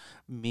versus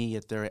me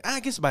at their age. I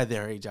guess by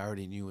their age, I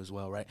already knew as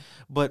well, right?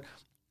 But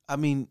I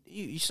mean,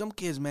 some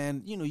kids,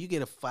 man, you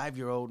get a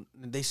 5-year-old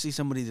and they see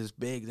somebody this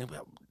big, they're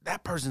like,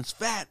 that person's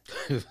fat.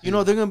 They're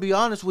gonna be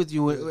honest with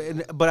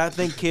you. But I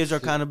think kids are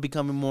kind of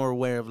becoming more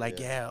aware of like,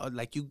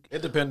 like you.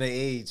 It depends on the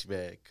age,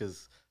 man.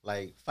 Because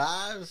like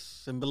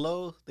 5s and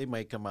below, they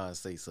might come out and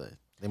say something.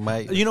 They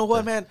might. You know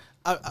what, man?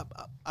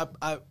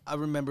 I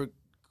remember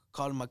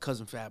calling my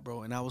cousin fat,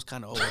 bro, and I was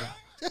kind of old.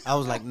 I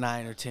was like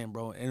 9 or 10,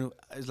 bro, and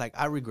it's like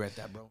I regret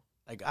that, bro.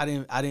 Like I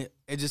didn't.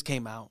 It just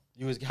came out.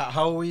 You was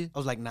how old were you? I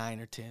was like 9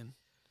 or 10.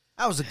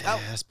 I was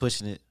That's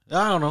pushing it.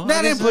 I don't know.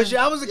 That didn't push it.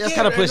 I was a That's kid.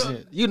 kind of pushing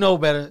it. You know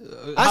better.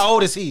 How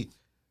old is he?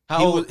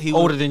 He was-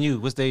 older than you?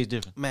 What's the age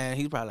difference? Man,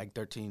 he's probably like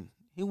 13.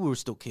 We were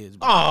still kids.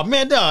 Bro. Oh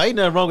man, no, ain't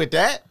nothing wrong with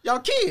that. Y'all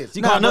kids.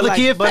 You Nah, got but another like-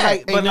 kid but fat. like,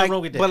 Ain't but nothing like,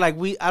 wrong with that. but like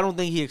I don't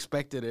think he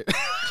expected it.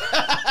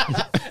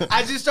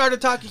 I just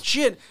started talking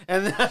shit,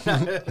 and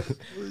then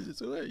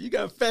you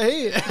got a fat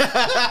head.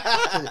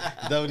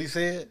 Is that what he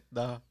said?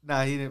 No,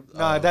 nah, he didn't.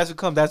 No, that's what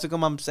come. That's what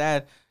come. I'm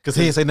sad. because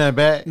he didn't say nothing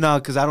bad. No,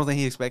 because I don't think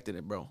he expected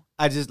it, bro.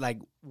 I just like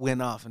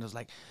went off and it was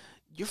like,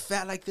 "You're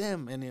fat like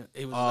them," and it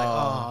was like,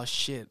 "Oh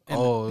shit!"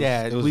 And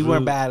yeah, it was we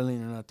weren't rude.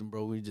 battling or nothing,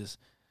 bro. It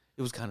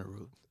was kind of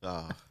rude.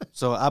 Oh,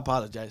 So I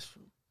apologize.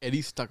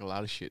 Eddie stuck a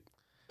lot of shit.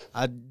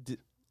 I did,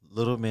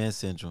 little man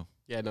syndrome.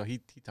 Yeah, no, he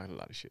talked a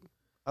lot of shit.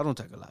 I don't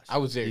take a lot. I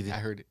was there. He did. I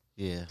heard it.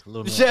 Yeah,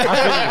 little man.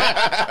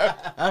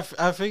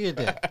 I figured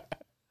that.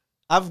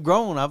 I've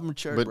grown. I've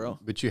matured, bro.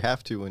 But you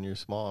have to when you're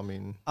small. I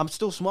mean, I'm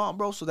still small,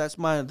 bro. So that's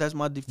my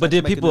defense. But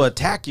did people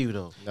mechanism. attack you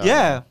though?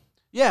 no.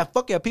 Yeah,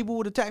 fuck yeah. People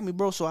would attack me,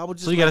 bro. So I would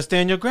just. So you got to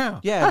stand your ground.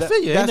 Yeah, I feel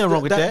you. Ain't that's nothing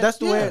wrong with that. That's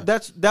the way. Yeah.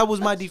 That was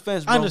my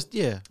defense, bro. I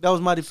understand. Yeah. That was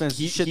my defense.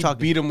 He Shit he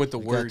talking. beat him with the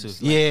Got words.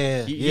 to. Like,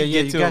 Yeah, he- yeah, he'd yeah.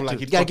 get You to got him, like, to.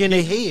 he'd You got to get in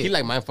their head. He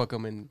like mind fuck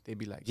him, and they'd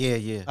be like, Yeah,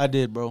 yeah. I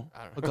did, bro.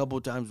 I don't A couple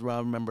of times where I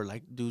remember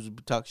like dudes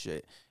would talk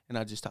shit, and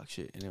I just talk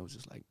shit, and it was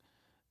just like,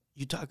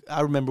 you talk.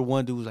 I remember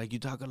one dude was like, "You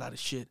talk a lot of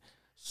shit,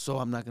 so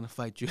I'm not gonna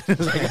fight you.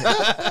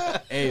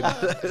 Hey,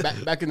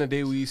 back in the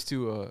day, we used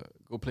to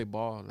go play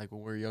ball, like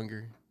when we were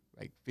younger,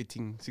 like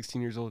 15,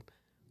 16 years old.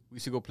 We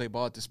used to go play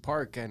ball at this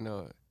park, and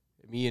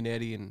me and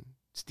Eddie and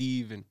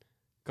Steve and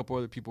a couple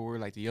other people were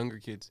like the younger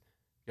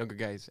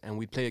guys, and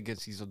we'd play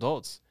against these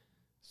adults.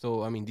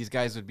 So, I mean, these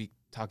guys would be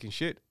talking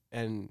shit,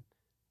 and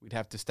we'd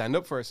have to stand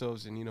up for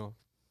ourselves and,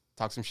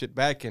 talk some shit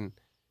back, and,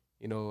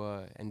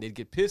 and they'd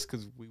get pissed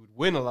because we would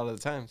win a lot of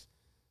the times.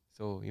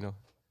 So,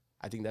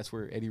 I think that's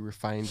where Eddie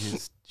refined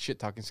his shit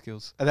talking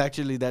skills. And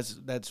actually,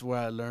 that's where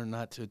I learned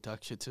not to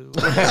talk shit too.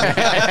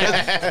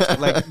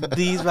 Like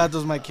these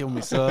battles might kill me,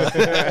 so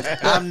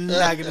I'm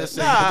not gonna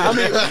say.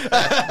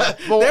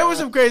 There were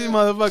some crazy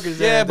motherfuckers.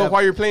 Yeah, but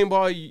while you're playing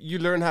ball, you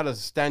learn how to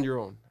stand your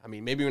own. I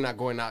mean, maybe we're not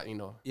going out,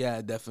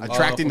 yeah, definitely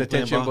attracting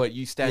attention, but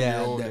you stand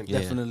your own.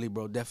 Definitely,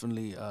 bro.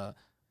 Definitely,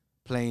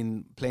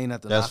 playing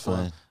at the That's Nakwa.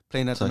 fun.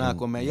 Playing at the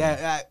Nakwa, man.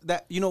 Yeah,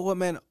 that you know what,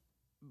 man.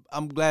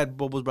 I'm glad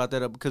Bobo's brought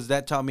that up because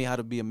that taught me how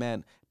to be a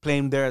man.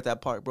 Playing there at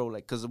that park, bro.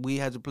 Like, because we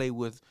had to play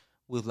with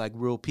like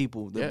real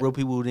people. The real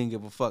people who didn't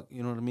give a fuck.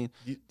 You know what I mean?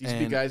 These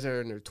big guys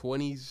are in their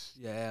 20s,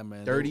 yeah,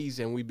 man, 30s,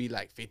 and we'd be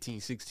like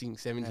 15, 16,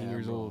 17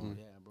 years old.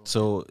 Yeah, bro.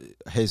 So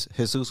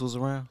Jesus was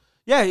around.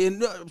 Yeah,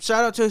 and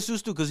shout out to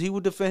Jesus too, because he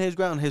would defend his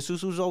ground.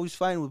 Jesus was always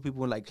fighting with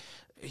people, and like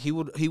he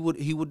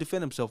would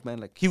defend himself, man.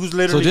 Like he was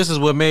literally. So this is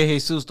what made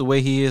Jesus the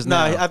way he is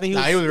now. I think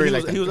he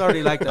was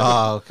already like that.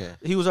 Oh, okay.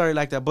 He was already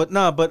like that, but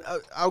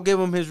I'll give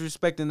him his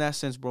respect in that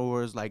sense, bro.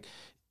 Where it's like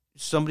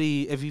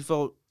somebody, if he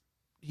felt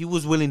he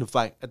was willing to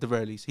fight, at the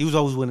very least, he was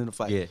always willing to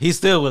fight. Yeah, he's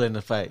still willing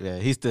to fight. Yeah,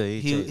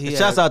 he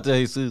shouts out to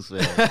Jesus,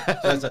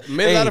 man.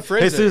 Made a lot of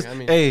friends. Jesus, there. I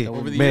mean, hey,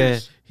 over the man,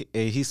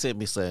 years. he sent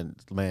me something.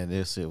 Man,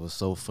 this shit was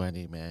so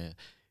funny, man.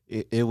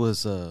 It was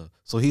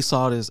so he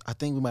saw this. I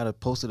think we might have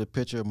posted a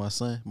picture of my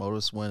son, my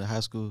oldest one in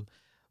high school,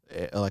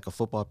 like a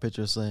football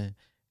picture of son.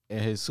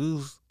 And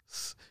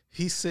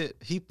Jesus,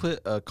 he put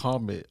a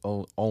comment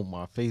on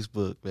my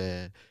Facebook,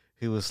 man.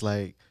 He was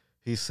like,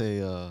 he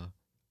said,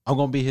 I'm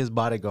gonna be his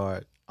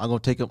bodyguard. I'm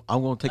gonna take him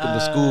to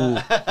school.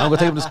 I'm gonna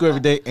take him to school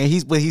every day. And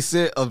he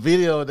sent a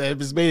video that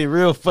just made it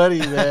real funny,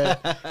 man.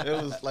 It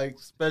was like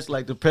special,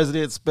 like the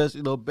president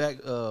special, back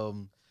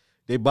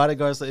they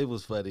bodyguards. So it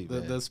was funny,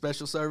 man. The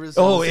special service.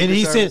 Oh, and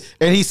he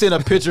sent a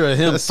picture of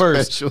him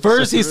first.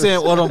 First, he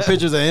sent one of them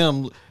pictures of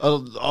him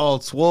all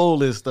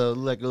swole and stuff,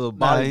 like a little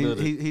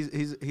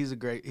bodybuilder.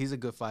 He's a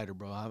good fighter,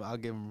 bro. I'll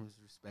give him his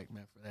respect,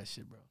 man, for that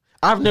shit, bro.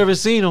 I've never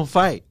seen him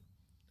fight.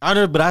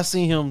 But I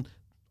seen him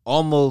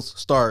almost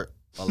start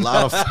a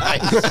lot of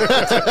fights.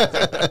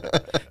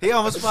 He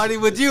almost partied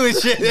with you and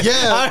shit.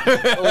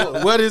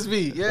 Yeah. What is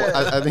me? Yeah.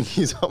 Well, I think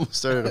he's almost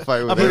started to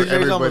fight with pretty sure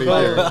he's everybody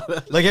almost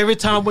there. Like every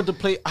time I went to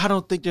play, I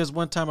don't think there's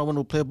one time I went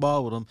to play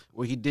ball with him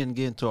where he didn't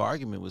get into an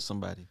argument with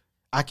somebody.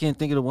 I can't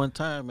think of the one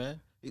time,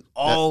 man. He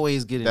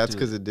always get into it. That's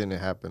because it didn't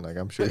happen. Like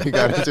I'm sure he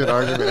got into an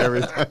argument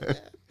every time.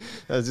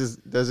 That's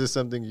just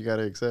something you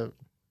gotta accept.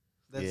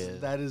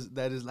 That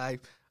is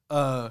life.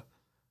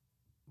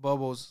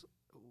 Bubbles,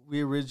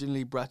 we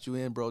originally brought you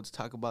in, bro, to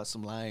talk about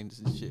some lions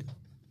and shit.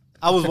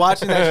 I was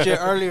watching that shit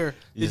earlier.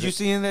 Did you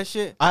see that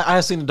shit? I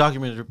seen the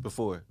documentary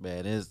before,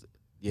 man.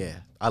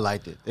 I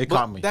liked it. It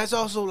caught me. That's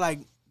also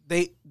like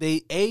they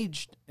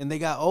aged and they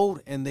got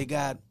old and they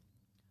got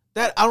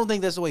that. I don't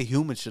think that's the way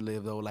humans should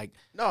live though. Like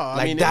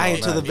I mean,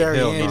 dying to the very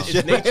end.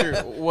 It's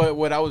nature.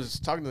 What I was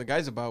talking to the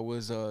guys about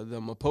was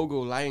the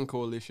Mapogo Lion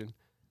Coalition.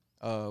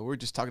 We're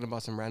just talking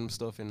about some random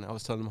stuff, and I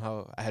was telling them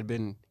how I had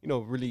been,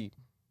 really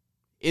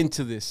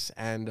into this,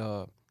 and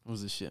what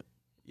was this shit?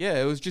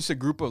 Yeah, it was just a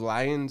group of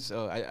lions.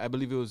 I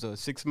believe it was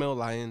 6 male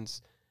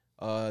lions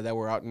that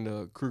were out in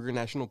the Kruger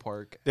National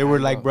Park. They were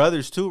like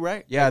brothers too,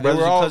 right? Yeah, like they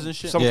were all cousin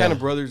shit. some kind of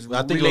brothers. I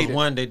think related. it was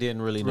one they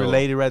didn't really know.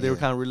 Related, right? They were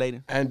kind of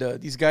related. And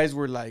these guys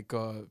were like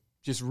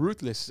just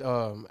ruthless.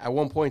 At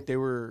one point, they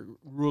were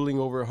ruling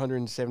over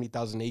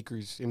 170,000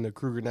 acres in the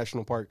Kruger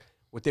National Park.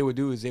 What they would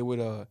do is they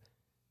would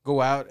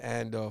go out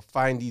and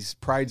find these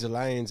prides of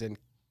lions and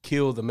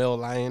kill the male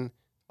lion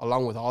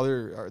along with all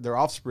their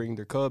offspring,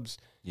 their cubs,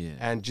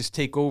 and just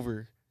take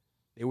over.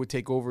 They would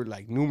take over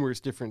like numerous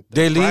different.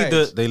 They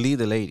prides. lead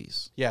the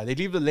ladies. Yeah, they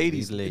leave the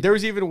ladies. There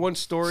was even one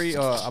story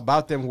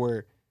about them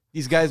where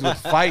these guys would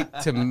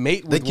fight to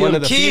mate with one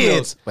of the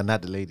females, but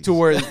not the ladies. To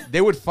where they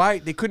would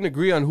fight, they couldn't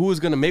agree on who was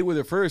going to mate with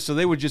her first, so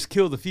they would just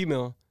kill the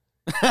female.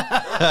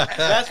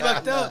 That's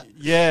fucked up.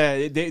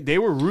 Yeah, they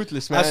were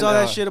ruthless, man. I saw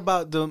that shit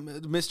about the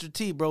Mr.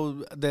 T,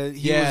 bro. That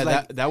he was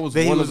like that was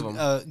one one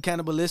of them.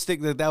 Cannibalistic.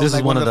 That this was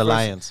like is one of the first,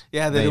 lions.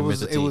 Yeah, that it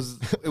was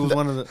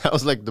one of the. That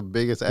was like the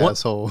biggest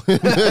asshole in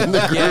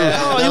the group.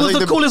 Yeah. He was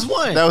the coolest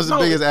one. That was the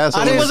biggest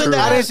asshole. I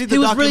didn't see the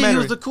documentary. He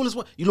was the coolest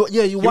one. You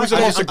watch the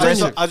it. most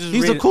aggressive.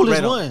 He's the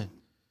coolest one.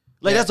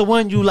 Like that's the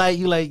one you like.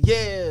 You like,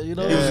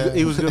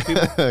 He was good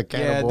people.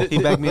 Cannibal. He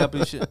backed me up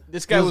and shit.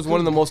 This guy was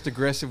one of the most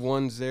aggressive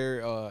ones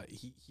there.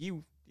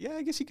 Yeah,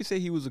 I guess you could say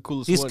he was the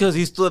coolest He's one. because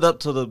he stood up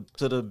to the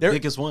There-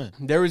 biggest one.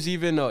 There was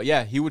even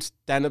he would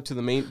stand up to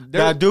the main.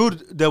 That dude,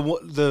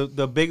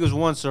 the biggest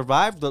one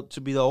survived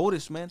to be the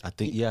oldest, man. I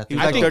think I He was think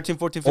like think 13,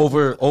 14,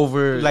 15.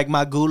 over like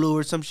Magulu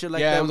or some shit like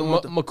yeah, that. The one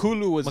with the-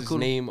 Makulu was his Makulu.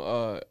 name.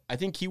 I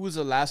think he was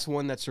the last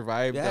one that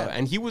survived, Yeah.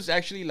 and he was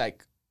actually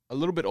like a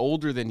little bit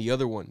older than the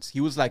other ones.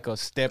 He was like a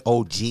step.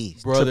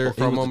 OG Brother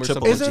from him or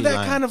something. Isn't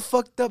that kind of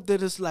fucked up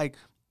that it's like,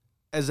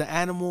 as an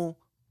animal,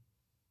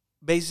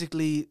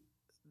 basically,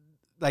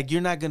 like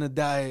you're not gonna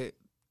die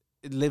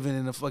living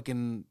in a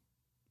fucking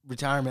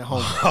retirement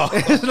home.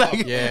 It's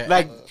like, Yeah.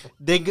 like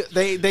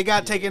they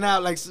got taken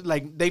out like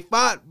they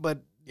fought, but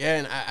Yeah,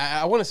 and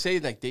I want to say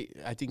like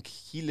I think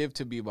he lived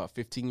to be about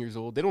 15 years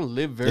old. They don't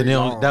live very And they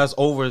long. don't, that's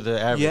over the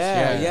average.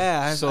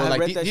 Yeah. So I like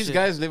read that these shit.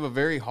 guys live a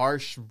very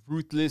harsh,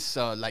 ruthless,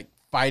 like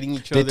fighting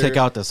each They other. take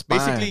out the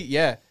spine.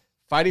 Basically,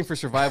 fighting for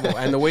survival.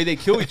 And the way they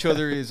kill each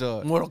other is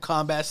Mortal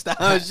Kombat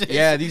style shit.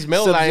 yeah, these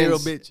male Sub-Zero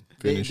lions, bitch.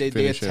 they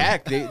Finish him.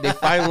 attack. They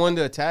find one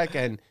to attack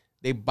and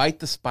they bite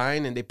the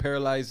spine and they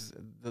paralyze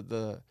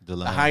the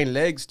lion. hind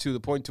legs to the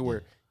point to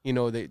where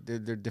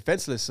they're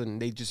defenseless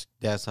and they just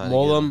That's how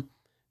maul they get them.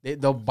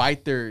 They'll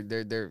bite their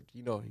Their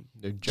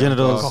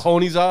Genitals. jaws.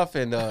 cojones off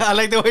and I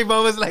like the way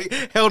Mo was like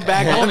held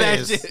back on that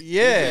Cojones. shit.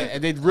 yeah,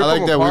 and they rip I like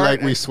them that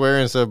apart. we swear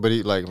and stuff, but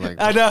he like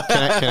I know.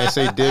 Can I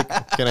say dick?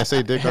 Can I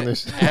say dick on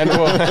this? and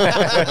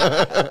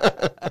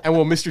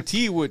well, Mr.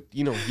 T would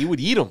he would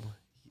eat them.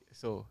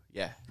 So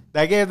yeah,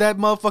 That gave that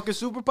motherfucker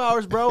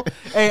superpowers, bro.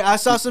 Hey, I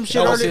saw some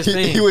shit That was earlier. his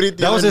thing. He would eat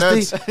the That was other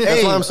his nuts. thing.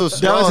 That's why I'm so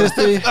That was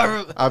strong. his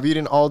thing. I've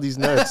eaten all these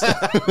nuts.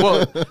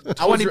 well,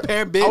 20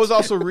 pair, bitch. I was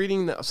also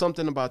reading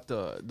something about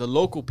the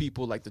local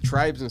people, like the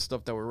tribes and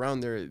stuff that were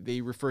around there.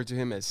 They referred to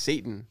him as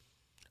Satan.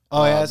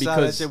 Oh yeah, I saw that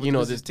because shit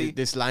with this Mrs. T.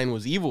 this lion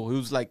was evil. He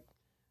was like,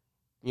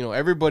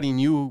 everybody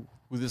knew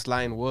who this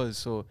lion was,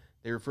 so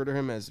they refer to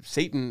him as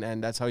Satan,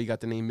 and that's how he got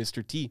the name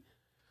Mr. T.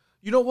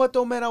 You know what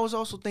though, man? I was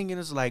also thinking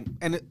it's like,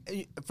 and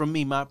from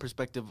me, my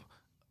perspective,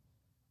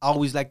 I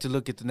always like to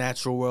look at the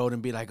natural world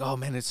and be like, oh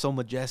man, it's so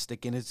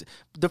majestic, and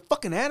they're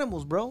fucking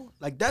animals, bro.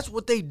 Like that's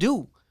what they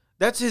do.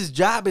 That's his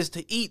job, is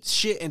to eat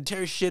shit and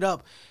tear shit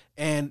up,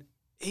 and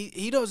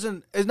he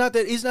doesn't. It's not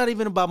that he's not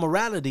even about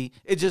morality.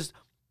 It's just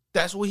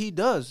that's what he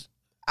does.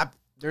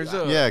 There's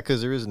Yeah,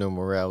 because there is no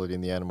morality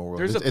in the animal world.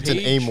 There's a It's an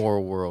page-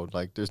 amoral world.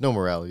 Like there's no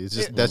morality. It's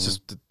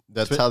just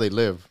that's how they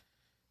live.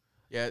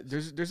 Yeah,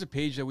 there's a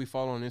page that we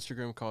follow on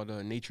Instagram called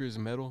Nature is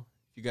Metal.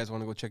 If you guys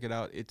want to go check it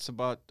out, it's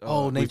about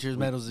Nature's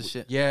metals and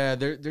shit. Yeah,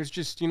 there's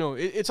just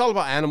it's all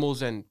about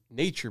animals and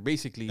nature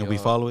basically. And we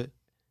follow it.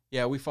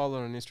 Yeah, we follow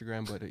it on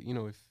Instagram, but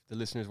if the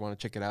listeners want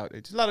to check it out,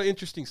 it's a lot of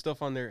interesting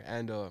stuff on there.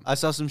 And I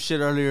saw some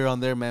shit earlier on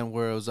there, man,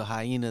 where it was a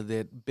hyena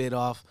that bit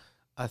off,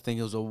 I think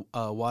it was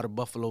a water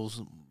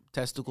buffalo's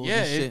testicles.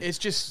 yeah, and shit. it's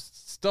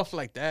just stuff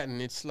like that, and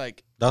it's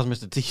like That was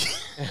Mr. T.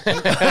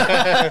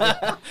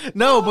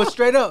 No, but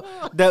straight up,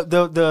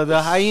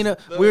 the hyena.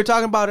 We were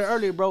talking about it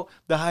earlier, bro.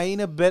 The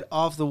hyena bit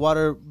off the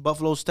water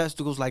buffalo's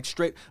testicles, like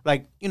straight,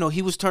 like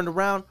he was turned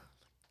around,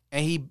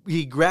 and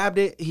he grabbed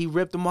it, he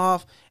ripped them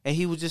off, and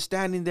he was just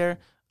standing there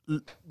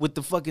with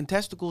the fucking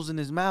testicles in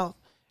his mouth,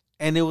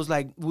 and it was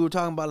like we were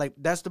talking about, like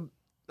that's the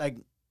like.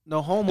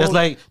 No homo. That's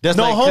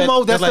no like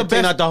homo. That's like the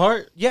taking best. out the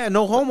heart. Yeah,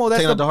 no homo. That's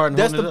Taking out the heart and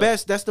that's holding the it up.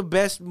 best. That's the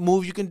best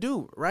move you can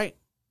do, right?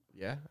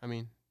 yeah, I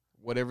mean,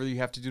 whatever you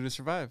have to do to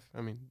survive. I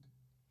mean,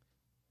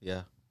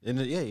 Yeah. In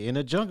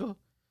the jungle,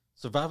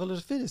 survival of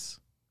the fittest.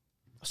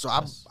 So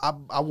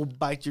I will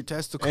bite your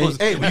testicles.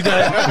 Hey, you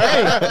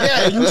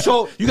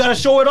gotta, you gotta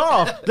show it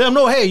off. Let them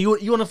know, hey, you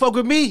want to fuck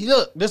with me?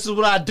 Look, this is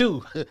what I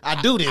do.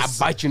 I do I this.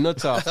 bite your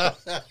nuts off.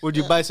 Would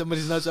you bite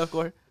somebody's nuts off,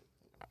 Corey?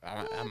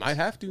 I might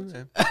have to.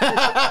 Man.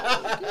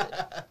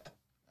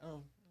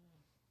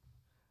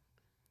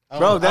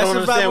 Bro, that's I don't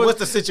understand survival. what's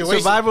the situation.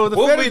 Survival of the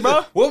What would fittest, be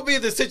bro. what would be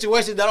the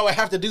situation that I would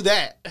have to do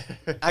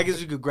that? I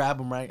guess you could grab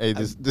them, right? Hey,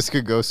 this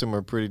could go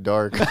somewhere pretty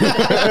dark.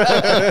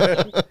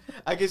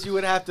 I guess you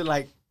would have to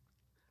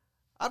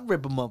I'd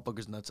rip a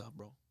motherfucker's nuts off,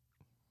 bro.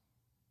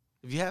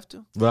 If you have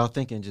to. But I was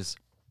thinking just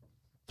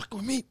fuck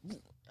with me.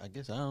 I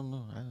guess I don't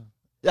know.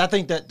 I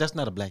think that's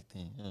not a black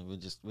thing. We don't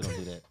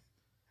do that.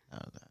 I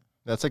don't know.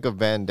 That's like a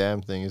Van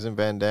Damme thing. Isn't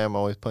Van Damme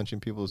always punching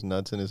people's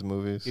nuts in his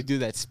movies? You do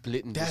that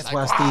split and That's just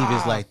why like, Steve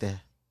is like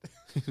that.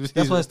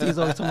 That's why Steve's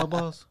always talking about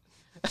balls.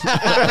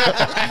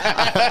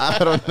 I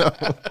don't know.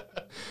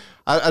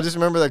 I just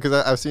remember that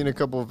because I've seen a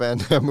couple of Van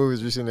Damme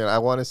movies recently. And I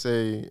want to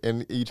say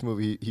in each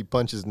movie he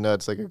punches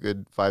nuts like a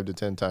good 5 to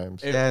 10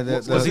 times. Yeah,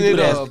 was Because it he do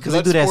that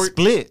Bloodsport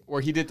split.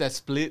 where he did that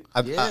split?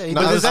 Yeah, he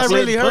no, But I does was that split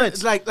really hurt? punch.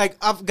 It's like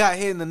I've got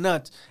hit in the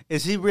nuts.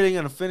 Is he really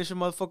gonna finish a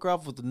motherfucker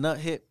off with the nut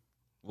hit?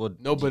 Well,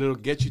 No, but it'll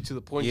get you to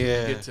the point where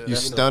Yeah. you get to you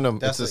stun him.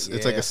 that's It's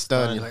like a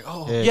stun. You're like,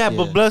 oh Yeah,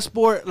 but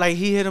Bloodsport, like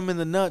he hit him in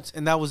the nuts,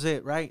 and that was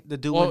it, right? The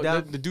dude Well, went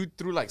down. the dude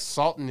threw like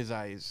salt in his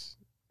eyes,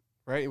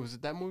 right? Was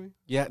it that movie?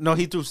 Yeah, no,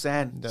 he threw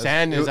sand. That's-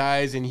 Sand in his it-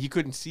 eyes, and he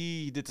couldn't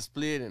see. He did the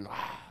split, and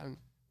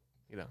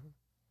you know.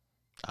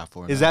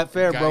 Is that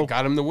fair, bro?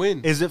 Got him the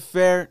win. Is it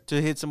fair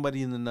to hit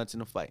somebody in the nuts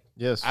in a fight?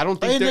 Yes. I don't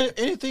think they're-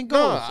 anything goes.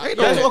 No, Ain't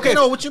That's, no- okay,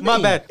 no, what you my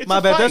mean? bad, It's my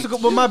a bad. That's fight.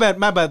 a, well, my bad,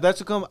 my bad. That's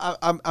a come.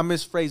 I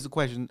misphrased the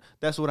question.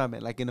 That's what I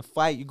meant. Like in a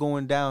fight, you're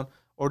going down,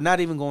 or not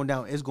even going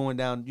down. It's going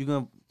down. You're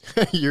gonna.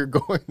 You're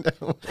going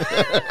down.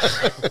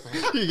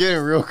 You're getting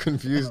real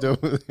confused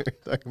over there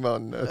talking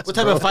about nuts. What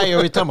type of fight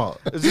are we talking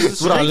about? Is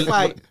this a street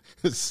fight?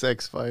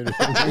 Sex fight. Yeah,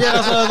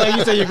 that's what I was like.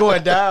 You said you're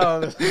going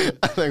down.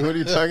 Like, what are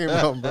you talking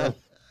about, bro?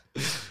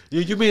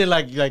 You mean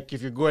like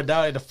if you're going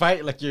down in the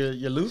fight, like you're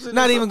losing?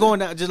 Not or even something? going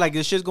down. Just like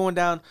this shit's going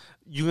down.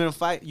 You're gonna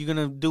fight. You're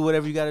gonna do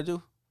whatever you got to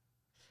do.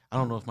 I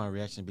don't know if my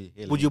reaction would be.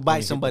 Hey, Would you let me bite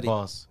hit the somebody?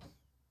 Boss.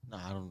 No,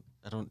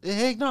 I don't.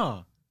 Heck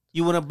no.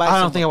 You wanna bite? I don't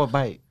somebody? think I would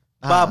bite.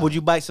 Bob, would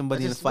you bite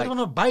somebody in a What fight? am I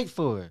gonna bite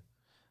for?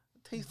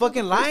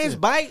 Fucking lions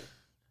bite.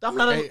 I'm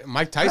not. Hey,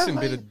 Mike Tyson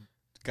bit a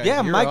guy's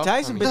Yeah, ear Mike off.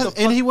 Tyson bit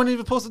the and he wasn't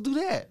even supposed to do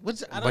that.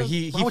 But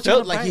he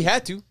felt like he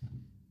had to.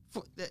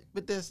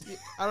 But that's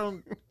I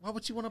don't. Why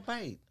would you want to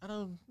bite? I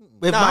don't.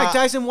 If Nah. Mike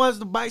Tyson wants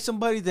to bite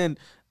somebody, then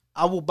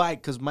I will bite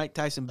because Mike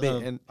Tyson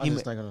bit, and I'm he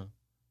just not gonna.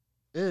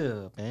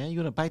 Ew, man, you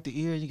gonna bite the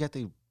ear and you got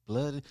the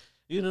blood.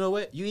 You know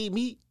what? You eat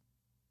meat.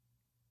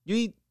 You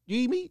eat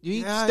meat. You eat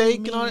Yeah, I steak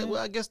eat and all meat, that.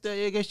 Well, I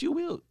guess you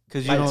will.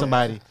 because Bite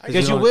somebody. I you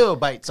guess you don't- will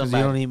bite 'cause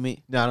somebody. you don't eat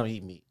meat. No, I don't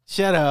eat meat.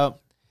 Shut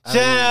up. I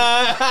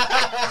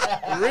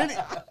Shut up. Really?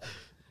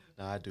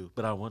 No, I do,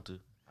 but I want to.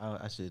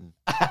 I shouldn't.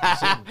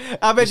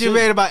 I bet you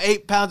made about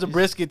 8 pounds of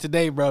brisket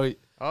today, bro.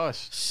 Oh,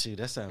 Shoot,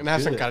 that sounds. Gonna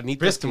have some good. carnitas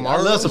brisket. tomorrow.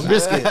 I love some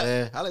brisket,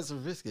 man. I like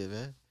some brisket,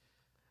 man.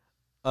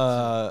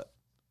 All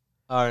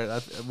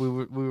right, we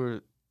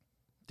were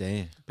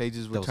Damn.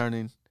 pages was-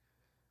 returning.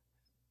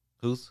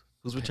 Who's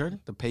returning?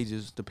 The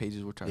pages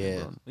were turning. Yeah,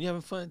 Bro. when you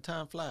having fun,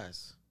 time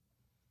flies.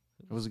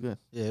 It was good.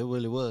 Yeah, it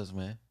really was,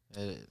 man.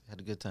 Had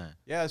a good time.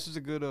 yeah, this was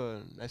a good,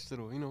 nice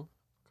little,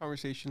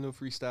 conversation, little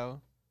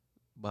freestyle.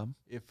 Bob.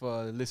 If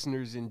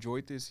listeners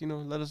enjoyed this,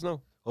 let us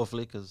know.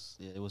 Hopefully, because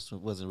it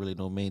wasn't really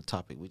no main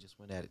topic. We just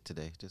went at it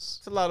today. Just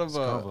It's a lot of It's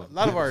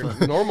convo.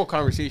 our normal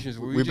conversations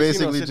where We we just,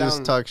 basically sit just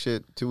down. talk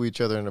shit to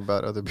each other and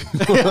about other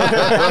people.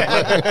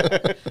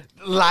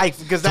 Life,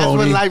 because that's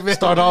what life is.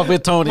 Start off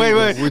with Tony.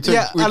 Wait. We took,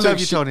 Yeah, we I took love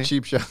you, Tony.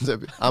 cheap shots at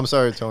I'm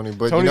sorry, Tony,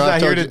 but Tony's you know not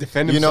I've here told to you,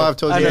 defend you know himself. I've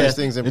told I you know. these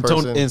things in and,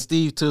 person. and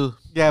Steve too.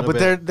 Yeah, Little but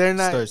bit. they're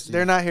not Start, Steve.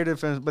 they're not here to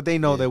defend, but they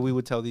know Yeah. that we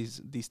would tell these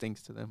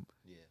things to them.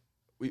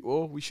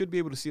 We should be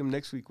able to see them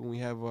next week when we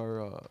have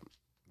our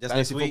That's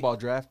fantasy next week. football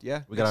draft.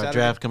 Yeah, We got next our Saturday.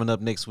 draft coming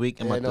up next week.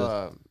 I'm And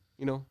about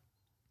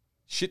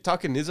shit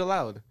talking is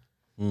allowed. to.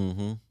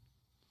 Mm-hmm.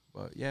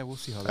 But yeah, we'll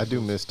see how. I that do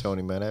goes. miss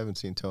Tony, man. I haven't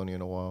seen Tony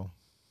in a while.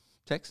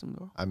 Text them,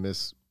 bro. I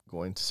miss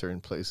going to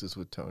certain places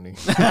with Tony.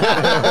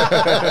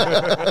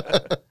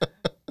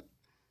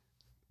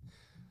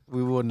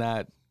 We will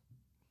not.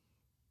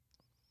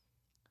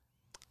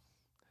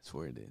 That's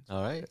where it is.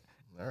 All right.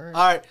 All right.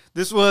 All right,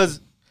 this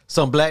was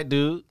Some black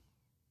dude.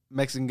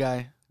 Mexican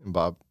guy. And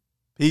Bob.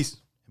 Peace.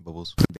 Bubbles.